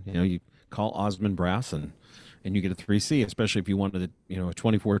 3C, and you call Osmond Brass, and you get a 3C, especially if you wanted a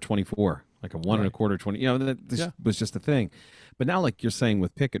 24-24, like a 1 1/4 20. That was just a thing. But now, like you're saying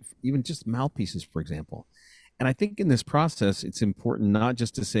with Pickett, even just mouthpieces, for example. And I think in this process, it's important not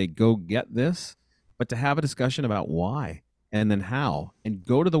just to say, go get this, but to have a discussion about why and then how, and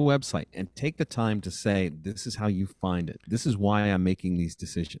go to the website and take the time to say, this is how you find it. This is why I'm making these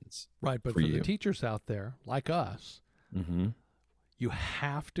decisions. Right. But for the teachers out there like us, you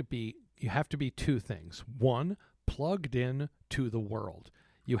have to be two things. One, plugged in to the world.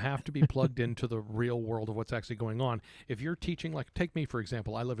 You have to be plugged into the real world of what's actually going on. If you're teaching, like, take me, for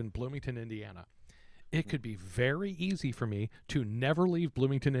example, I live in Bloomington, Indiana. It could be very easy for me to never leave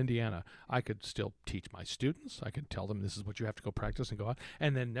Bloomington, Indiana. I could still teach my students. I could tell them this is what you have to go practice and go out,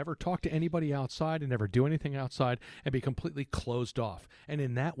 and then never talk to anybody outside and never do anything outside and be completely closed off. And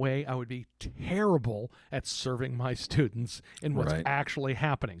in that way, I would be terrible at serving my students in what's actually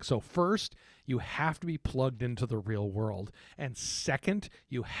happening. So first, you have to be plugged into the real world. And second,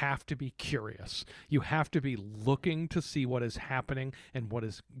 you have to be curious. You have to be looking to see what is happening and what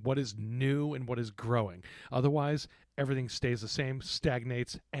is new and what is growing. Otherwise, everything stays the same,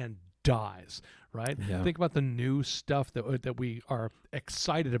 stagnates, and dies, right? Yeah. Think about the new stuff that we are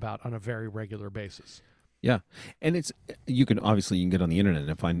excited about on a very regular basis. Yeah. And you can get on the internet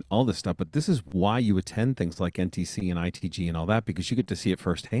and find all this stuff, but this is why you attend things like NTC and ITG and all that, because you get to see it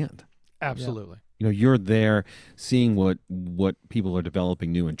firsthand. Absolutely. Yeah. You're there seeing what people are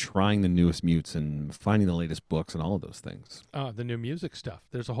developing new and trying the newest mutes and finding the latest books and all of those things. The new music stuff.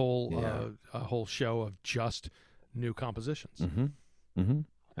 There's a whole show of just new compositions. Mm-hmm. Mm-hmm.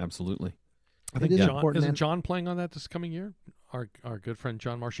 Absolutely. I think isn't John playing on that this coming year? Our good friend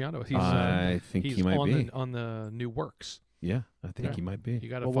John Marciano. I think he might be on the new works. Yeah, I think he might be. You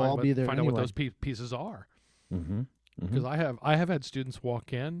got to find out what those pieces are. Mm-hmm. Because I have had students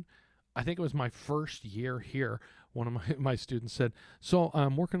walk in. I think it was my first year here. One of my students said, "So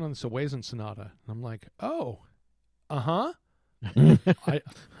I'm working on this Awazin sonata." And I'm like, "Oh, I'd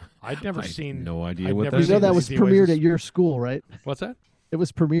never seen. No idea what that is. That was premiered at your school, right? What's that? It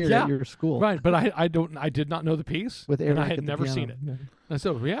was premiered at your school, right? But I did not know the piece, and I had never seen it. Yeah. I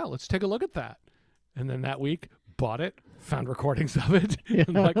said, let's take a look at that. And then that week, bought it, found recordings of it,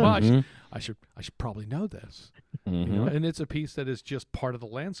 and like, well, I should probably know this. Mm-hmm. And it's a piece that is just part of the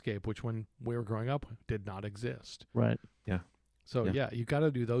landscape, which when we were growing up did not exist. Right. Yeah. So you got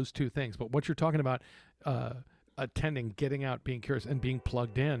to do those two things. But what you're talking about, attending, getting out, being curious, and being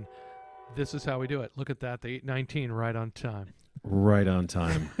plugged in, this is how we do it. Look at that, the 819 right on time. Right on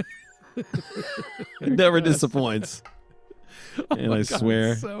time. It never disappoints. And I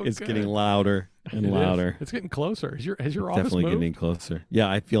swear it's getting louder and louder. It's getting closer. Has your It's office definitely moved? getting closer. Yeah,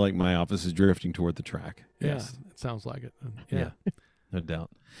 I feel like my office is drifting toward the track. Yeah, Yes. it sounds like it. No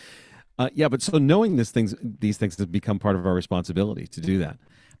doubt. But so knowing these things has become part of our responsibility to do that.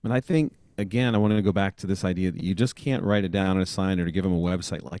 And I think, again, I want to go back to this idea that you just can't write it down on a sign or to give them a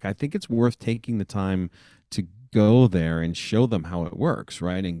website. Like, I think it's worth taking the time to go there and show them how it works,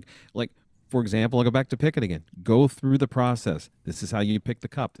 right? And like, for example, I'll go back to Pickett again. Go through the process. This is how you pick the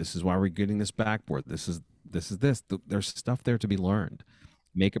cup. This is why we're getting this backboard. This is this. There's stuff there to be learned.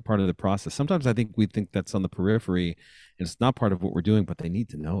 Make it part of the process. Sometimes I think we think that's on the periphery and it's not part of what we're doing, but they need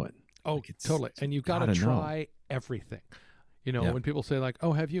to know it. Oh, Like, totally. And you've got to try everything. You know, when people say like,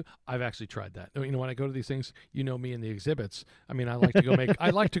 "Oh, have you?" I've actually tried that. You know, when I go to these things, you know me in the exhibits. I mean, I like to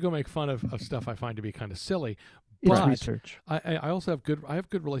go make fun of stuff I find to be kind of silly. It's But research. I also have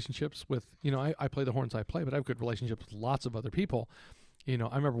good relationships with, you know, I play the horns I play, but I have good relationships with lots of other people. You know,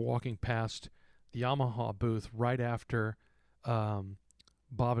 I remember walking past the Yamaha booth right after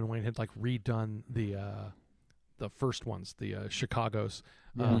Bob and Wayne had like redone the first ones, the Chicago's.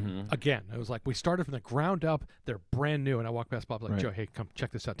 Again, it was like we started from the ground up. They're brand new, and I walked past Bob like, Joe, hey, come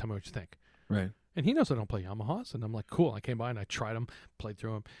check this out. Tell me what you think. Right. And he knows I don't play Yamahas, and I'm like, cool. I came by and I tried them, played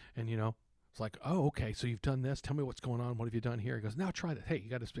through them, and you know, it's like, oh, okay, so you've done this. Tell me what's going on. What have you done here? He goes, now try that. Hey, you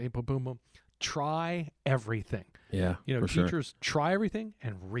got to boom, boom, boom. Try everything. Yeah. You know, for teachers try everything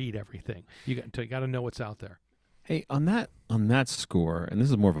and read everything. You got to know what's out there. Hey, on that score, and this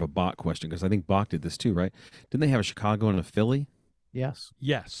is more of a Bach question because I think Bach did this too, right? Didn't they have a Chicago and a Philly? Yes.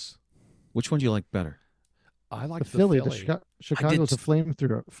 Yes. Which one do you like better? I like The Philly. Chicago's a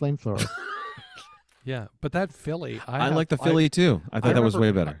flamethrower. Yeah, but that Philly, I like the Philly too. I thought that was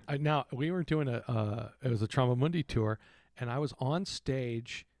way better. Now we were doing it was a Trauma Mundi tour, and I was on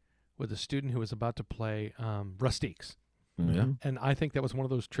stage with a student who was about to play Rustiques. Yeah. And I think that was one of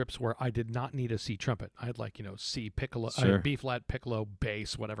those trips where I did not need a C trumpet. I had like, you know, C piccolo, B flat, piccolo,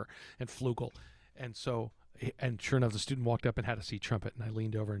 bass, whatever, and flugel. And so, and sure enough, the student walked up and had a C trumpet, and I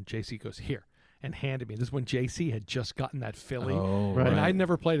leaned over and JC goes, here, and handed me. This is when JC had just gotten that Philly. Oh, and I'd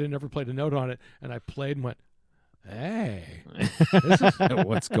never played a note on it. And I played and went, hey,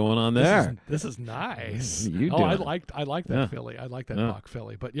 what's going on there? This is nice. I like that Philly. I like that Bach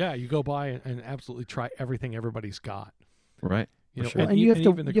Philly. But yeah, you go by and absolutely try everything everybody's got. Right. You know, sure. And you have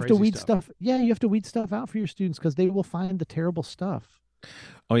to weed stuff. Yeah, you have to weed stuff out for your students because they will find the terrible stuff.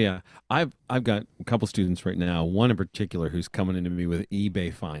 Oh yeah, I've got a couple students right now. One in particular who's coming into me with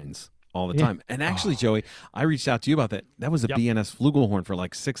eBay finds all the time. And actually, Joey, I reached out to you about that. That was a BNS flugelhorn for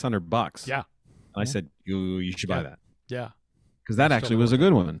like $600. Yeah. And I said you should buy that. Yeah. Because that actually was a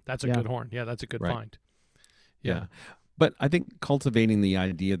good one. That's a good horn. Yeah, that's a good find. Yeah. But I think cultivating the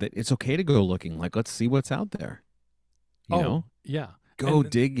idea that it's okay to go looking. Like, let's see what's out there. You know? Yeah. Go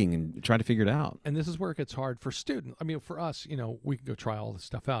digging and try to figure it out. And this is where it gets hard for students. I mean, for us, you know, we can go try all this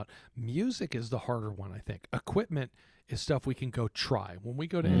stuff out. Music is the harder one, I think. Equipment is stuff we can go try. When we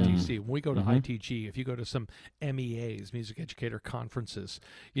go to NTC, when we go to ITG, if you go to some MEAs, music educator conferences,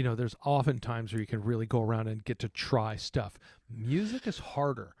 you know, there's often times where you can really go around and get to try stuff. Music is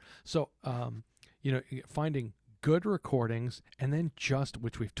harder. So, you know, finding good recordings and then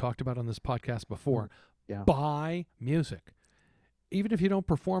which we've talked about on this podcast before, buy music. Even if you don't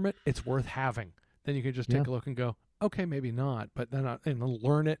perform it, it's worth having. Then you can just take a look and go, okay, maybe not, but then and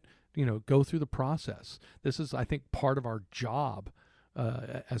learn it, you know, go through the process. This is, I think, part of our job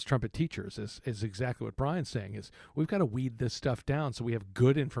as trumpet teachers is exactly what Bryan's saying is we've got to weed this stuff down so we have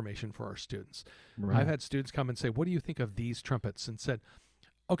good information for our students. Right. I've had students come and say, what do you think of these trumpets? And said,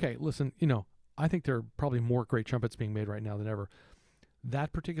 okay, listen, you know, I think there are probably more great trumpets being made right now than ever.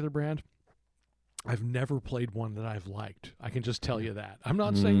 That particular brand, I've never played one that I've liked. I can just tell you that. I'm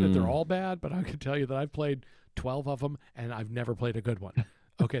not saying that they're all bad, but I can tell you that I've played 12 of them and I've never played a good one.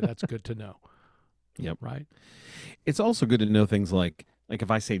 Okay, that's good to know. Yep. Right? It's also good to know things like if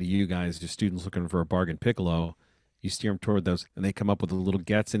I say to you guys, your students looking for a bargain piccolo, you steer them toward those and they come up with a little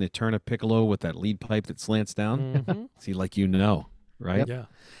Getz in a turn of piccolo with that lead pipe that slants down. See, like you know, right? Yep.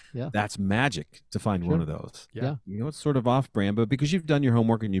 Yeah. That's magic to find one of those. Yeah. You know, it's sort of off brand, but because you've done your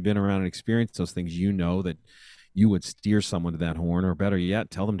homework and you've been around and experienced those things, you know that you would steer someone to that horn, or better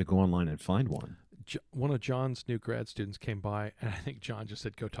yet, tell them to go online and find one. One of John's new grad students came by, and I think John just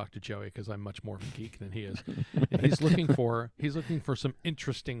said, go talk to Joey because I'm much more of a geek than he is. And he's looking for some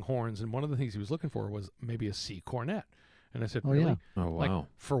interesting horns, and one of the things he was looking for was maybe a C cornet. And I said, really? Yeah. Oh, wow. Like,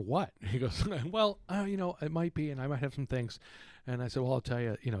 for what? He goes, well, you know, it might be, and I might have some things. And I said, well, I'll tell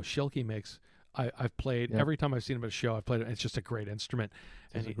you, you know, Schilke makes, I've played, every time I've seen him at a show, I've played it. It's just a great instrument.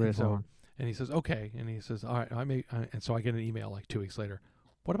 It's a great horn. And he says, okay. And he says, all right, and so I get an email like 2 weeks later.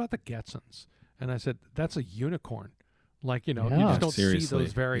 What about the Getsons? And I said, that's a unicorn. Like, you just don't see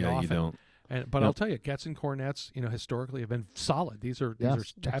those very often. You don't. But I'll tell you, Getson cornets, historically have been solid. These are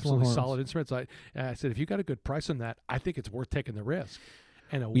absolutely solid instruments. I said, if you got a good price on that, I think it's worth taking the risk.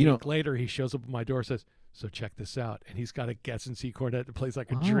 And a week later, he shows up at my door and says, so check this out. And he's got a Getson C cornet that plays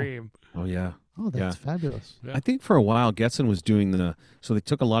like a dream. Oh, yeah. Oh, that's fabulous. Yeah. I think for a while, Getson was doing so they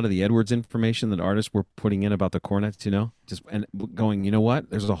took a lot of the Edwards information that artists were putting in about the cornets, and going, you know what?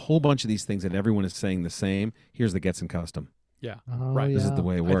 There's a whole bunch of these things that everyone is saying the same. Here's the Getson Custom. Yeah. Right. This is the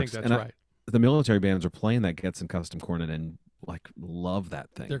way it works. I think that's right. The military bands are playing that Getson Custom cornet and love that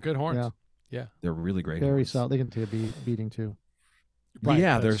thing. They're good horns. Yeah. They're really great. Very horns. solid. They can take a beating too. Right,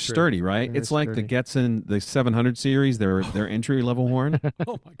 yeah, they're sturdy, right? Very it's like sturdy. the Getson, the 700 series, their entry level horn.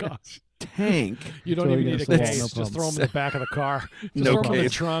 Oh my gosh. Tank. You don't even need a case. Just throw them in the back of the car. Just throw them in the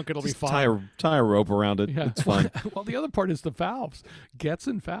trunk. It'll be fine. Tie a rope around it. Yeah. It's fine. Well, the other part is the valves.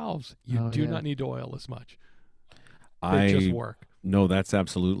 Getson valves. You do not need to oil as much. They just work. No, that's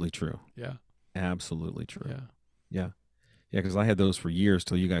absolutely true. Yeah. Absolutely true. Yeah. Yeah. Yeah, because I had those for years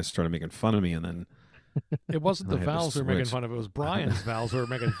till you guys started making fun of me, and then it wasn't the valves we were making fun of. It was Bryan's valves we were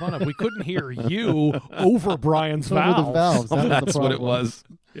making fun of. We couldn't hear you over Bryan's valves. That's what it was.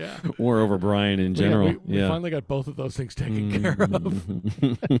 Yeah. Or over Bryan in general. We finally got both of those things taken care of.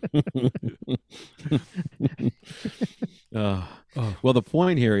 Well, the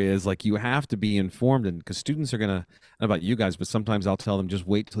point here is you have to be informed, and because students are going to, I don't know about you guys, but sometimes I'll tell them, just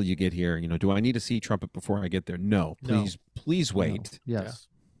wait till you get here. Do I need to see trumpet before I get there? No, please wait. No. Yes. Yeah.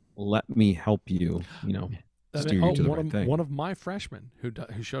 Let me help you, steer you to the right thing. One of my freshmen who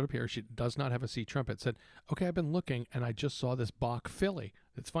showed up here, she does not have a C trumpet, said, okay, I've been looking and I just saw this Bach Philly.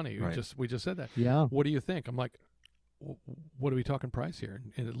 It's funny. Right. We just said that. Yeah. What do you think? I'm like, what are we talking price here?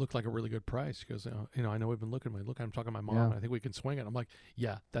 And it looked like a really good price. She goes, I know we've been looking. I'm talking to my mom. And I think we can swing it. I'm like,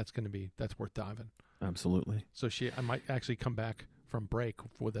 yeah, that's worth diving. Absolutely. So I might actually come back from break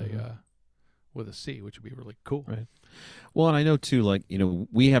with a C, which would be really cool. Right. Well, and I know too,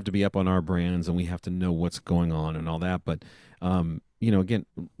 we have to be up on our brands and we have to know what's going on and all that. But, again,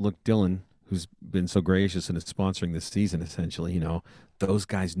 look, Dylan, who's been so gracious and is sponsoring this season, essentially, those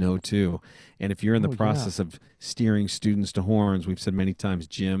guys know too. And if you're in the process of steering students to horns, we've said many times,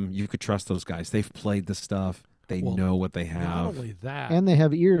 Jim, you could trust those guys. They've played the stuff. They know what they have. Not only that. And they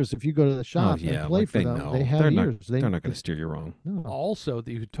have ears. If you go to the shop and play for them, know. they have ears. They're not going to steer you wrong. No. Also,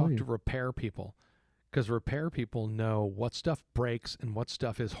 that you talk to repair people, because repair people know what stuff breaks and what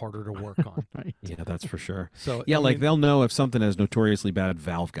stuff is harder to work on. Right. Yeah, that's for sure. So they'll know if something has notoriously bad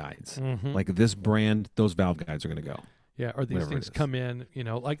valve guides. Mm-hmm. Like this brand, those valve guides are going to go. Yeah, or these things come in,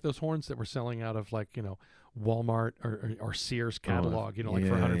 like those horns that we're selling out of Walmart or Sears catalog, for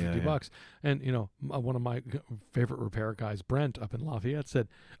 $150. And, one of my favorite repair guys, Brent, up in Lafayette said,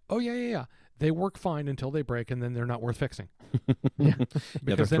 oh, yeah. They work fine until they break, and then they're not worth fixing.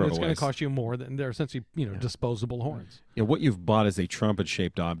 Because then it's going to cost you more than they're essentially, disposable horns. Yeah, what you've bought is a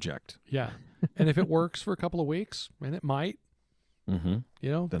trumpet-shaped object. Yeah. And if it works for a couple of weeks, and it might, then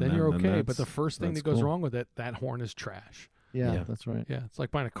you're okay. But the first thing that goes wrong with it, that horn is trash. Yeah, that's right. Yeah, it's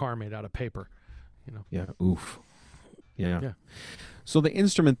like buying a car made out of paper. Yeah, oof. Yeah. So the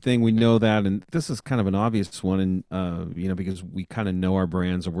instrument thing, we know that, and this is kind of an obvious one, and because we kind of know our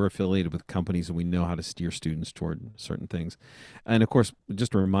brands and we're affiliated with companies and we know how to steer students toward certain things. And of course,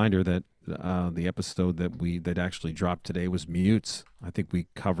 just a reminder that the episode that actually dropped today was mutes. I think we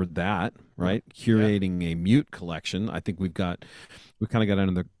covered that, right? Curating a mute collection. I think we kind of got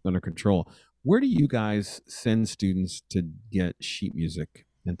under control. Where do you guys send students to get sheet music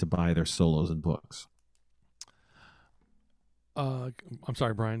and to buy their solos and books? I'm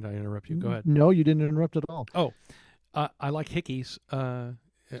sorry, Bryan, did I interrupt you? Go ahead. No, you didn't interrupt at all. Oh, I like Hickey's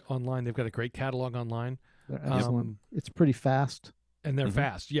online. They've got a great catalog online. It's pretty fast. And they're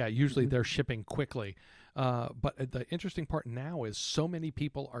fast. Yeah, usually they're shipping quickly. But the interesting part now is so many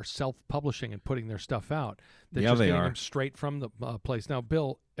people are self-publishing and putting their stuff out. They're just getting them straight from the place. Now,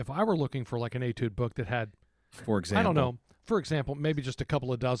 Bill, if I were looking for like an etude book that had, for example, I don't know, for example, maybe just a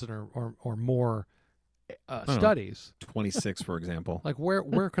couple of dozen or more studies, 26, for example. Like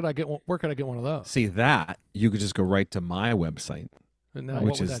where could I get one? Where could I get one of those? See that you could just go right to my website,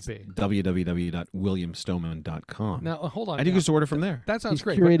 which is www.williamstoneman.com. Now hold on, and you can just order from there. That sounds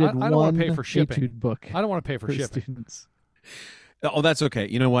great. Curated I don't want to pay for shipping. Etude book. I don't want to pay for shipping. Students. Oh, that's okay.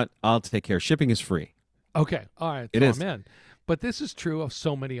 You know what? I'll take care. Shipping is free. Okay, all right. It is. I'm in. But this is true of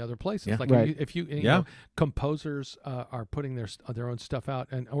so many other places. Yeah. Like Right. if you know, composers are putting their own stuff out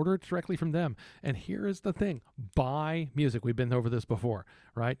and order it directly from them. And here is the thing: buy music. We've been over this before,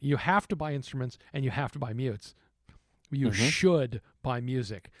 right? You have to buy instruments and you have to buy mutes. You should buy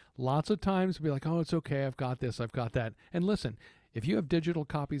music. Lots of times we'll be like, oh, it's okay. I've got this. I've got that. And listen, if you have digital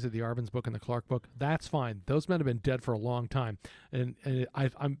copies of the Arbenz book and the Clark book, that's fine. Those men have been dead for a long time. And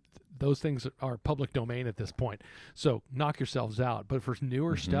I'm those things are public domain at this point. So knock yourselves out. But for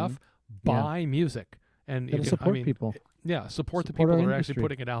newer stuff, buy music. And you can, support people. Yeah, support the people that are actually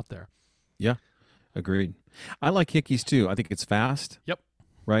putting it out there. Yeah, agreed. I like Hickey's too. I think it's fast. Yep.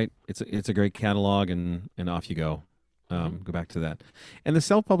 Right. It's a great catalog, and off you go. Go back to that. And the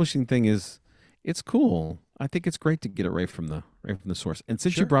self-publishing thing it's cool. I think it's great to get it right from the source. And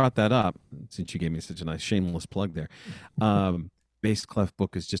since you brought that up, since you gave me such a nice shameless plug there, Bass Clef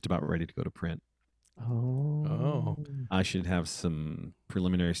book is just about ready to go to print. Oh. I should have some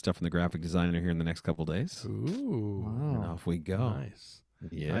preliminary stuff from the graphic designer here in the next couple days. Ooh. And off we go. Nice.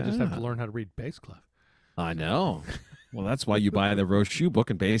 Yeah. I just have to learn how to read Bass Clef. I know. Well, that's why you buy the Roche book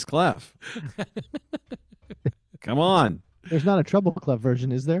and Bass Clef. Come on. There's not a treble clef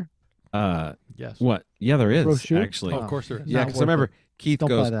version, is there? Yes. What? Yeah, there is, Brochure? actually. Oh, of course there is. Yeah, because I remember Keith Don't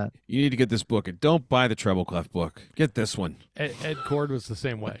goes, buy that. you need to get this book. And don't buy the treble clef book. Get this one. Ed Cord was the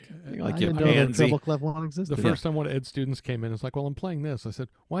same way. You're like, I you didn't know the pansy. treble clef one existed. The first time one of Ed's students came in, it's like, well, I'm playing this. I said,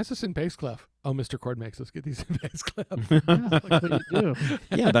 why is this in bass clef? Oh, Mr. Cord makes us get these in bass clef. That's what you do.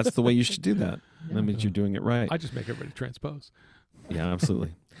 Yeah, that's the way you should do that. That means you're doing it right. I just make everybody transpose. Yeah,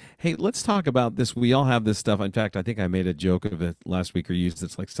 absolutely. Hey, let's talk about this. We all have this stuff. In fact, I think I made a joke of it last week or used.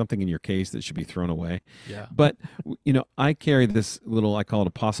 It's like something in your case that should be thrown away. Yeah. But, I carry this little, I call it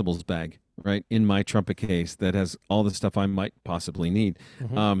a possibles bag, right, in my trumpet case that has all the stuff I might possibly need.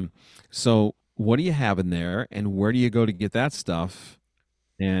 So what do you have in there, and where do you go to get that stuff?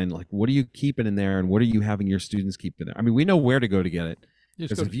 And, like, what are you keeping in there, and what are you having your students keep in there? I mean, we know where to go to get it.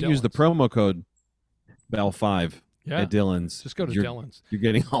 Because if you use the promo code BELL5, at Dillon's, just go to Dillon's. You're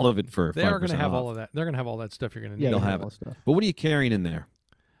getting all of it for 5% They are going to have off. all of that. They're going to have all that stuff you're going to need. Yeah, They'll they have all it. stuff. But what are you carrying in there?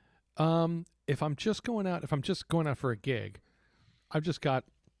 If I'm just going out for a gig, I've just got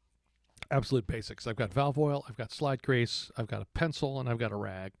absolute basics. I've got valve oil, I've got slide grease, I've got a pencil, and I've got a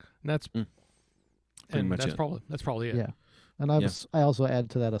rag. And that's probably it. Yeah. And I also add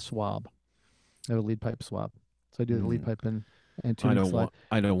to that a swab. I have a lead pipe swab. So I do the lead pipe and tuning slide.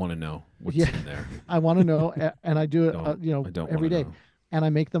 I don't want to know what's in there. I want to know, and I do it, I don't every day. know. And I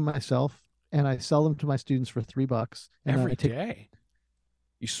make them myself, and I sell them to my students for $3. And Every day?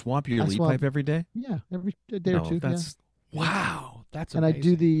 You swap your I lead swap- pipe every day? Yeah, every day or two. That's Wow. That's And amazing. I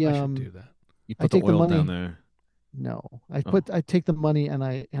do the I should do that. you I put the take the oil money- down there. No, I take the money and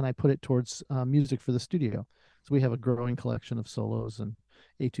I put it towards music for the studio. So we have a growing collection of solos and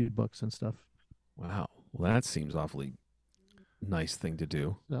etude books and stuff. Wow. Well, that seems awfully nice thing to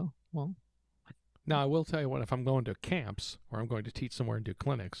do. So, well, Now, I will tell you what, if I'm going to camps or I'm going to teach somewhere and do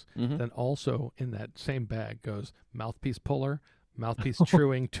clinics, Mm-hmm. then also in that same bag goes mouthpiece puller, mouthpiece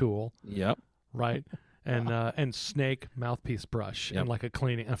truing tool, Yep. right? And snake mouthpiece brush Yep. and like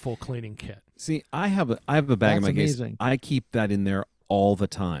a full cleaning kit. See, I have a bag in That's my amazing. case. I keep that in there all the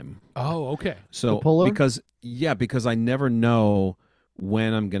time. Oh, okay. So The puller? because I never know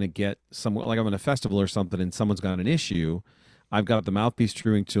when I'm going to get somewhere, like I'm in a festival or something and someone's got an issue. I've got the mouthpiece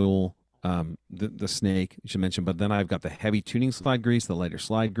truing tool, the snake you should mention, but then I've got the heavy tuning slide grease, the lighter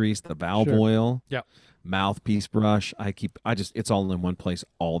slide grease, the valve Sure. oil, Yep. mouthpiece brush. It's all in one place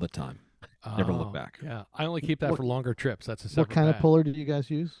all the time. Never look Oh, back. Yeah, I only keep that What- for longer trips. That's a separate what kind of bag. puller do you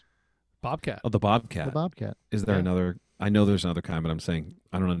guys use? Bobcat. Oh, the Bobcat. The Bobcat. Is there Yeah. another? I know there's another kind, but I'm saying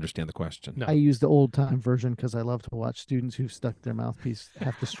I don't understand the question. No. I use the old time version because I love to watch students who've stuck their mouthpiece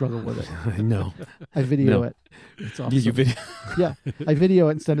have to struggle with it. I know. I video No. it. It's awesome. You video, Yeah, I video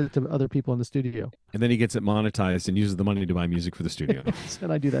it and send it to other people in the studio. and then he gets it monetized and uses the money to buy music for the studio.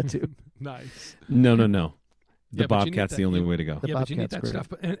 And I do that too. Nice. No. The Yeah, but you need Bobcat's that- the only you- way to go. The Yeah, but you need Bobcat's that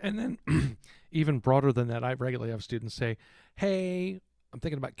great. stuff. And then even broader than that, I regularly have students say, hey, I'm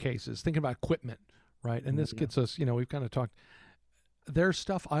thinking about cases, thinking about equipment, right? And this Yeah. gets us, we've kind of talked. There's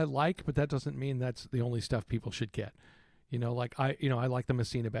stuff I like, but that doesn't mean that's the only stuff people should get. Like I like the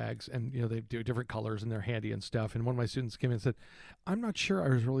Messina bags, and they do different colors and they're handy and stuff. And one of my students came in and said, "I'm not sure. I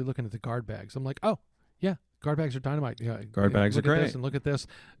was really looking at the guard bags." I'm like, "Oh, yeah, guard bags are dynamite. Yeah, Guard bags look are at great. this and look at this."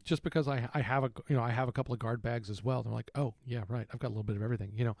 Just because I have a couple of guard bags as well. They're like, "Oh, yeah, right. I've got a little bit of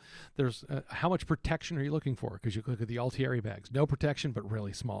everything." There's how much protection are you looking for? Because you look at the Altieri bags, no protection but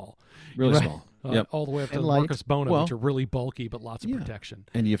really small. Really Right. small. Yep. All the way up to And the light. Marcus Bono, Well, which are really bulky but lots of yeah. protection.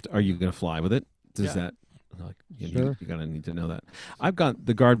 And are you going to fly with it? Does Yeah. that? Like, Sure. you gotta need to know that. I've got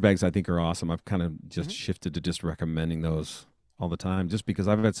the guard bags. I think are awesome. I've kind of just shifted to just recommending those all the time, just because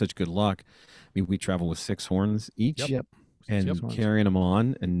I've had such good luck. I mean, we travel with 6 horns each, Yep. and carrying them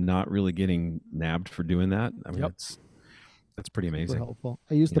on and not really getting nabbed for doing that. I mean, that's pretty Super amazing. helpful.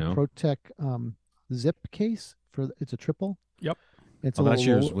 I use the ProTech zip case it's a triple. Yep. It's Oh, a that's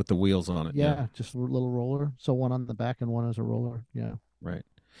little yours roller. with the wheels on it. Yeah, just a little roller. So one on the back and one as a roller. Yeah. Right.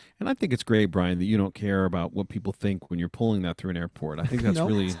 And I think it's great, Bryan, that you don't care about what people think when you're pulling that through an airport. I think that's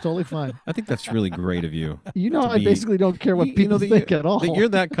really it's totally fine. I think that's really great of you. I basically don't care what people think at all. That you're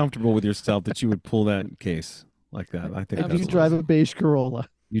that comfortable with yourself that you would pull that case like that. I think if you drive a beige Corolla.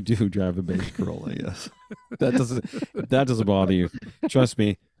 You do drive a beige Corolla, yes. That doesn't bother you. Trust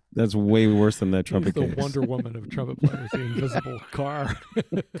me, that's way worse than that trumpet He's the case. Wonder Woman of trumpet players, the invisible car.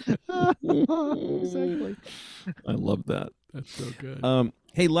 Exactly. I love that. That's so good.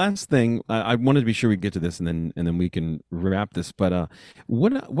 Hey, last thing, I wanted to be sure we get to this, and then we can wrap this. But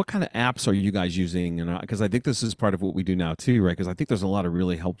what kind of apps are you guys using? And because I think this is part of what we do now too, right? Because I think there's a lot of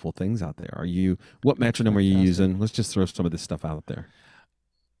really helpful things out there. What metronome are you using? Let's just throw some of this stuff out there.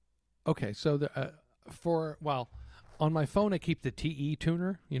 Okay, so on my phone I keep the TE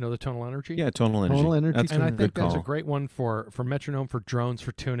tuner, the tonal energy. Yeah, tonal energy. Tonal energy. That's and I think that's call. a great one for metronome, for drones,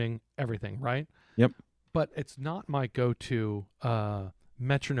 for tuning, everything, right? Yep. But it's not my go-to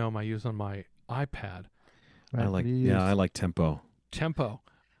metronome I use on my iPad. Right. I like tempo.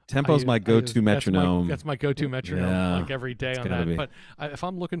 Tempo's my go-to metronome. That's my go-to metronome, like every day on that. Be. But if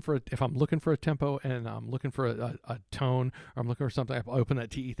I'm looking for a tempo and I'm looking for a tone, or I'm looking for something, I open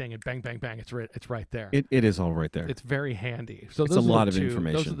that TE thing and bang, bang, bang. It's right there. It is all right there. It's very handy. So it's a lot of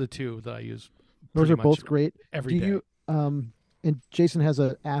information. Those are the two that I use. Those are both great. Every day. And Jason has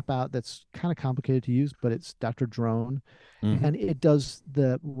an app out that's kind of complicated to use, but it's Dr. Drone, and it does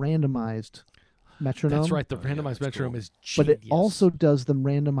the randomized metronome. That's right. The randomized metronome is genius. But it also does the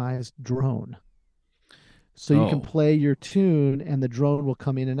randomized drone. So you can play your tune and the drone will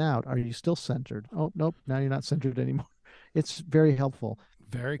come in and out. Are you still centered? Oh, nope. Now you're not centered anymore. It's very helpful.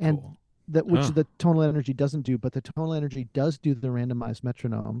 Very cool. And which the tonal energy doesn't do, but the tonal energy does do the randomized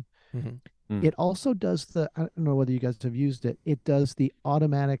metronome. Mm-hmm. It also does I don't know whether you guys have used it. It does the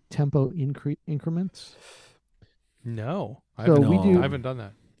automatic tempo increments. No, I haven't done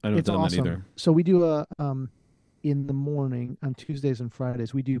that. I don't it's done awesome. that either. So we do in the morning on Tuesdays and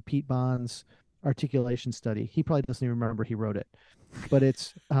Fridays, we do Pete Bond's articulation study. He probably doesn't even remember he wrote it, but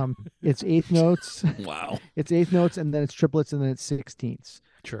it's eighth notes. Wow. It's eighth notes, and then it's triplets, and then it's sixteenths.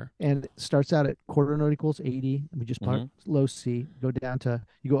 Sure. And it starts out at quarter note equals 80. And we just part low C,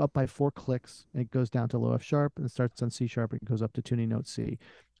 you go up by 4 clicks, and it goes down to low F sharp, and it starts on C sharp, and it goes up to tuning note C.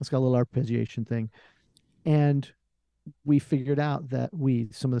 It's got a little arpeggiation thing. And we figured out that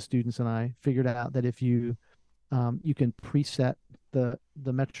some of the students and I figured out that if you can preset the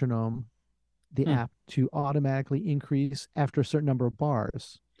metronome, the app, to automatically increase after a certain number of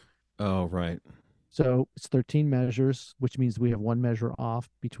bars. Oh, right. So it's 13 measures, which means we have one measure off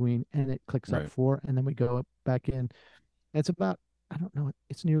between, and it clicks up 4, and then we go up back in. It's about, I don't know,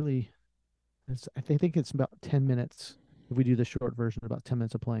 I think it's about 10 minutes. If we do the short version, about 10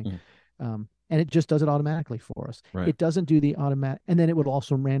 minutes of playing. And it just does it automatically for us. Right. It doesn't do the automatic, and then it would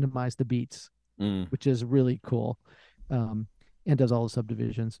also randomize the beats, which is really cool. And does all the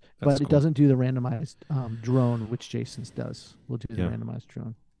subdivisions. But it doesn't do the randomized drone, which Jason's does. We'll do the randomized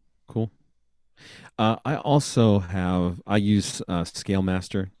drone. Cool. I use Scale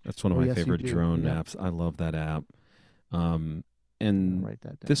Master. That's one of my favorite drone apps. I love that app. And write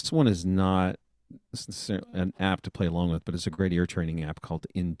that down. This one is not an app to play along with, but it's a great ear training app called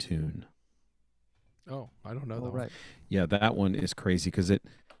Intune. Oh, I don't know that one. Right. Yeah, that one is crazy because it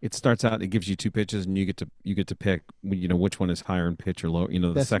starts out, it gives you 2 pitches, and you get to pick which one is higher in pitch or low.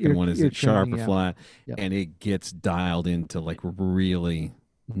 The second one is it sharp or flat, and it gets dialed into like really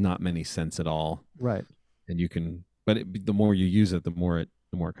not many cents at all. Right. And you can, but the more you use it, the more it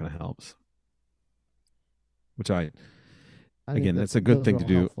kind of helps. Which again, that's a good thing to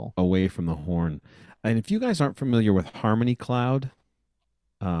do away from the horn. And if you guys aren't familiar with Harmony Cloud,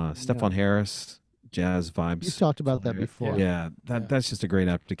 Stephon Harris, Jazz Vibes. You talked about that before. Yeah, that's just a great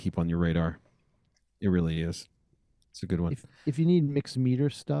app to keep on your radar. It really is. It's a good one. If you need mixed meter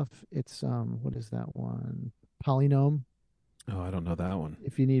stuff, it's what is that one? Polynome. Oh, I don't know that one.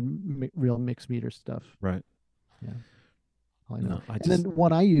 If you need real mixed meter stuff. Right. Yeah. Polynome. No, and then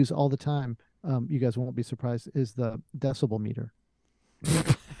one I use all the time, you guys won't be surprised, is the decibel meter.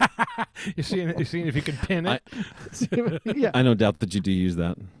 You're seeing if you can pin it. I no doubt that you do use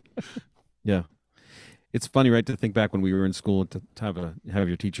that. Yeah. It's funny, right, to think back when we were in school to have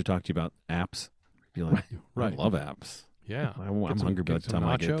your teacher talk to you about apps. Be like, Right. I love apps. Yeah. I'm Get some- hungry by get the some time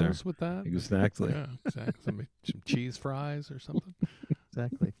I get there. nachos with that. Exactly. Yeah, exactly. Some cheese fries or something.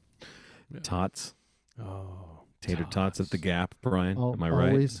 Exactly. Yeah. Tots. Oh, Tater tots at the Gap, Brian. Oh, Am I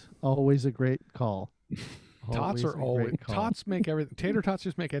right? Always a great call. Tots are a always great call. tots make everything. Tater tots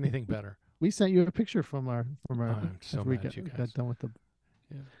just make anything better. We sent you a picture from our I'm so after we mad at you guys. got done with the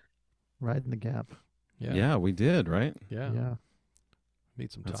Yeah. ride in the Gap. Yeah. We did, right? Yeah. Yeah.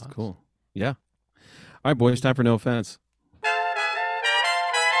 Need some That's tots. cool. Yeah. All right, boys, time for No Offense.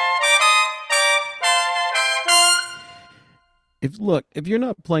 If you're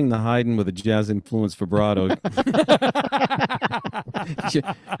not playing the Haydn with a jazz influenced vibrato,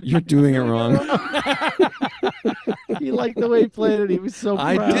 you're doing it wrong. He liked the way he played it. He was so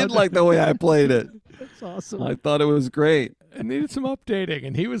proud. I did like the way I played it. That's awesome. I thought it was great. It needed some updating,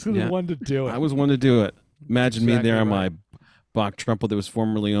 and he was the Yeah. one to do it. I was one to do it. Imagine me Exactly there on right. my Bach trumpet that was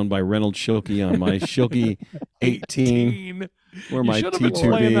formerly owned by Reynolds Schilke on my Schilke 18, where You my should have been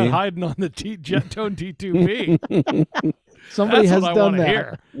playing that T2B. hiding on the Jet Tone T2B. Somebody That's has what I done want to that.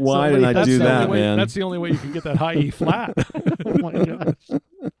 hear. Why Somebody did I has do done that, way, man? That's the only way you can get that high E flat. Oh my gosh.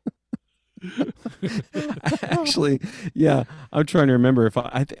 Actually, yeah, I'm trying to remember if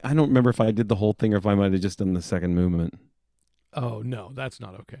I don't remember if I did the whole thing or if I might have just done the second movement. Oh no, that's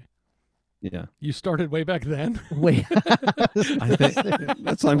not okay. Yeah, You started way back then. Wait. I think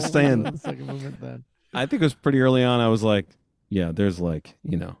that's what I'm saying. The second movement then. I think it was pretty early on. I was like, yeah, there's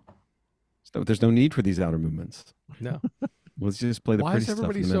there's no need for these outer movements. No. Let's just play the Why pretty is stuff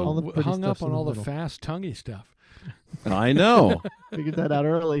everybody in the All middle. the so pretty hung up stuff's in on the all the middle. fast tonguey stuff? I know, Figured that out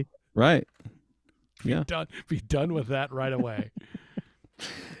early. right? Yeah, Be done with that right away.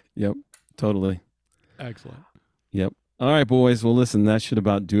 yep, totally. Excellent. Yep. All right, boys. Well, listen, that should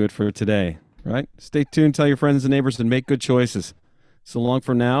about do it for today, right? Stay tuned, tell your friends and neighbors, and make good choices. So long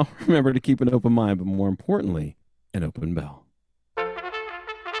for now. Remember to keep an open mind, but more importantly, an open bell.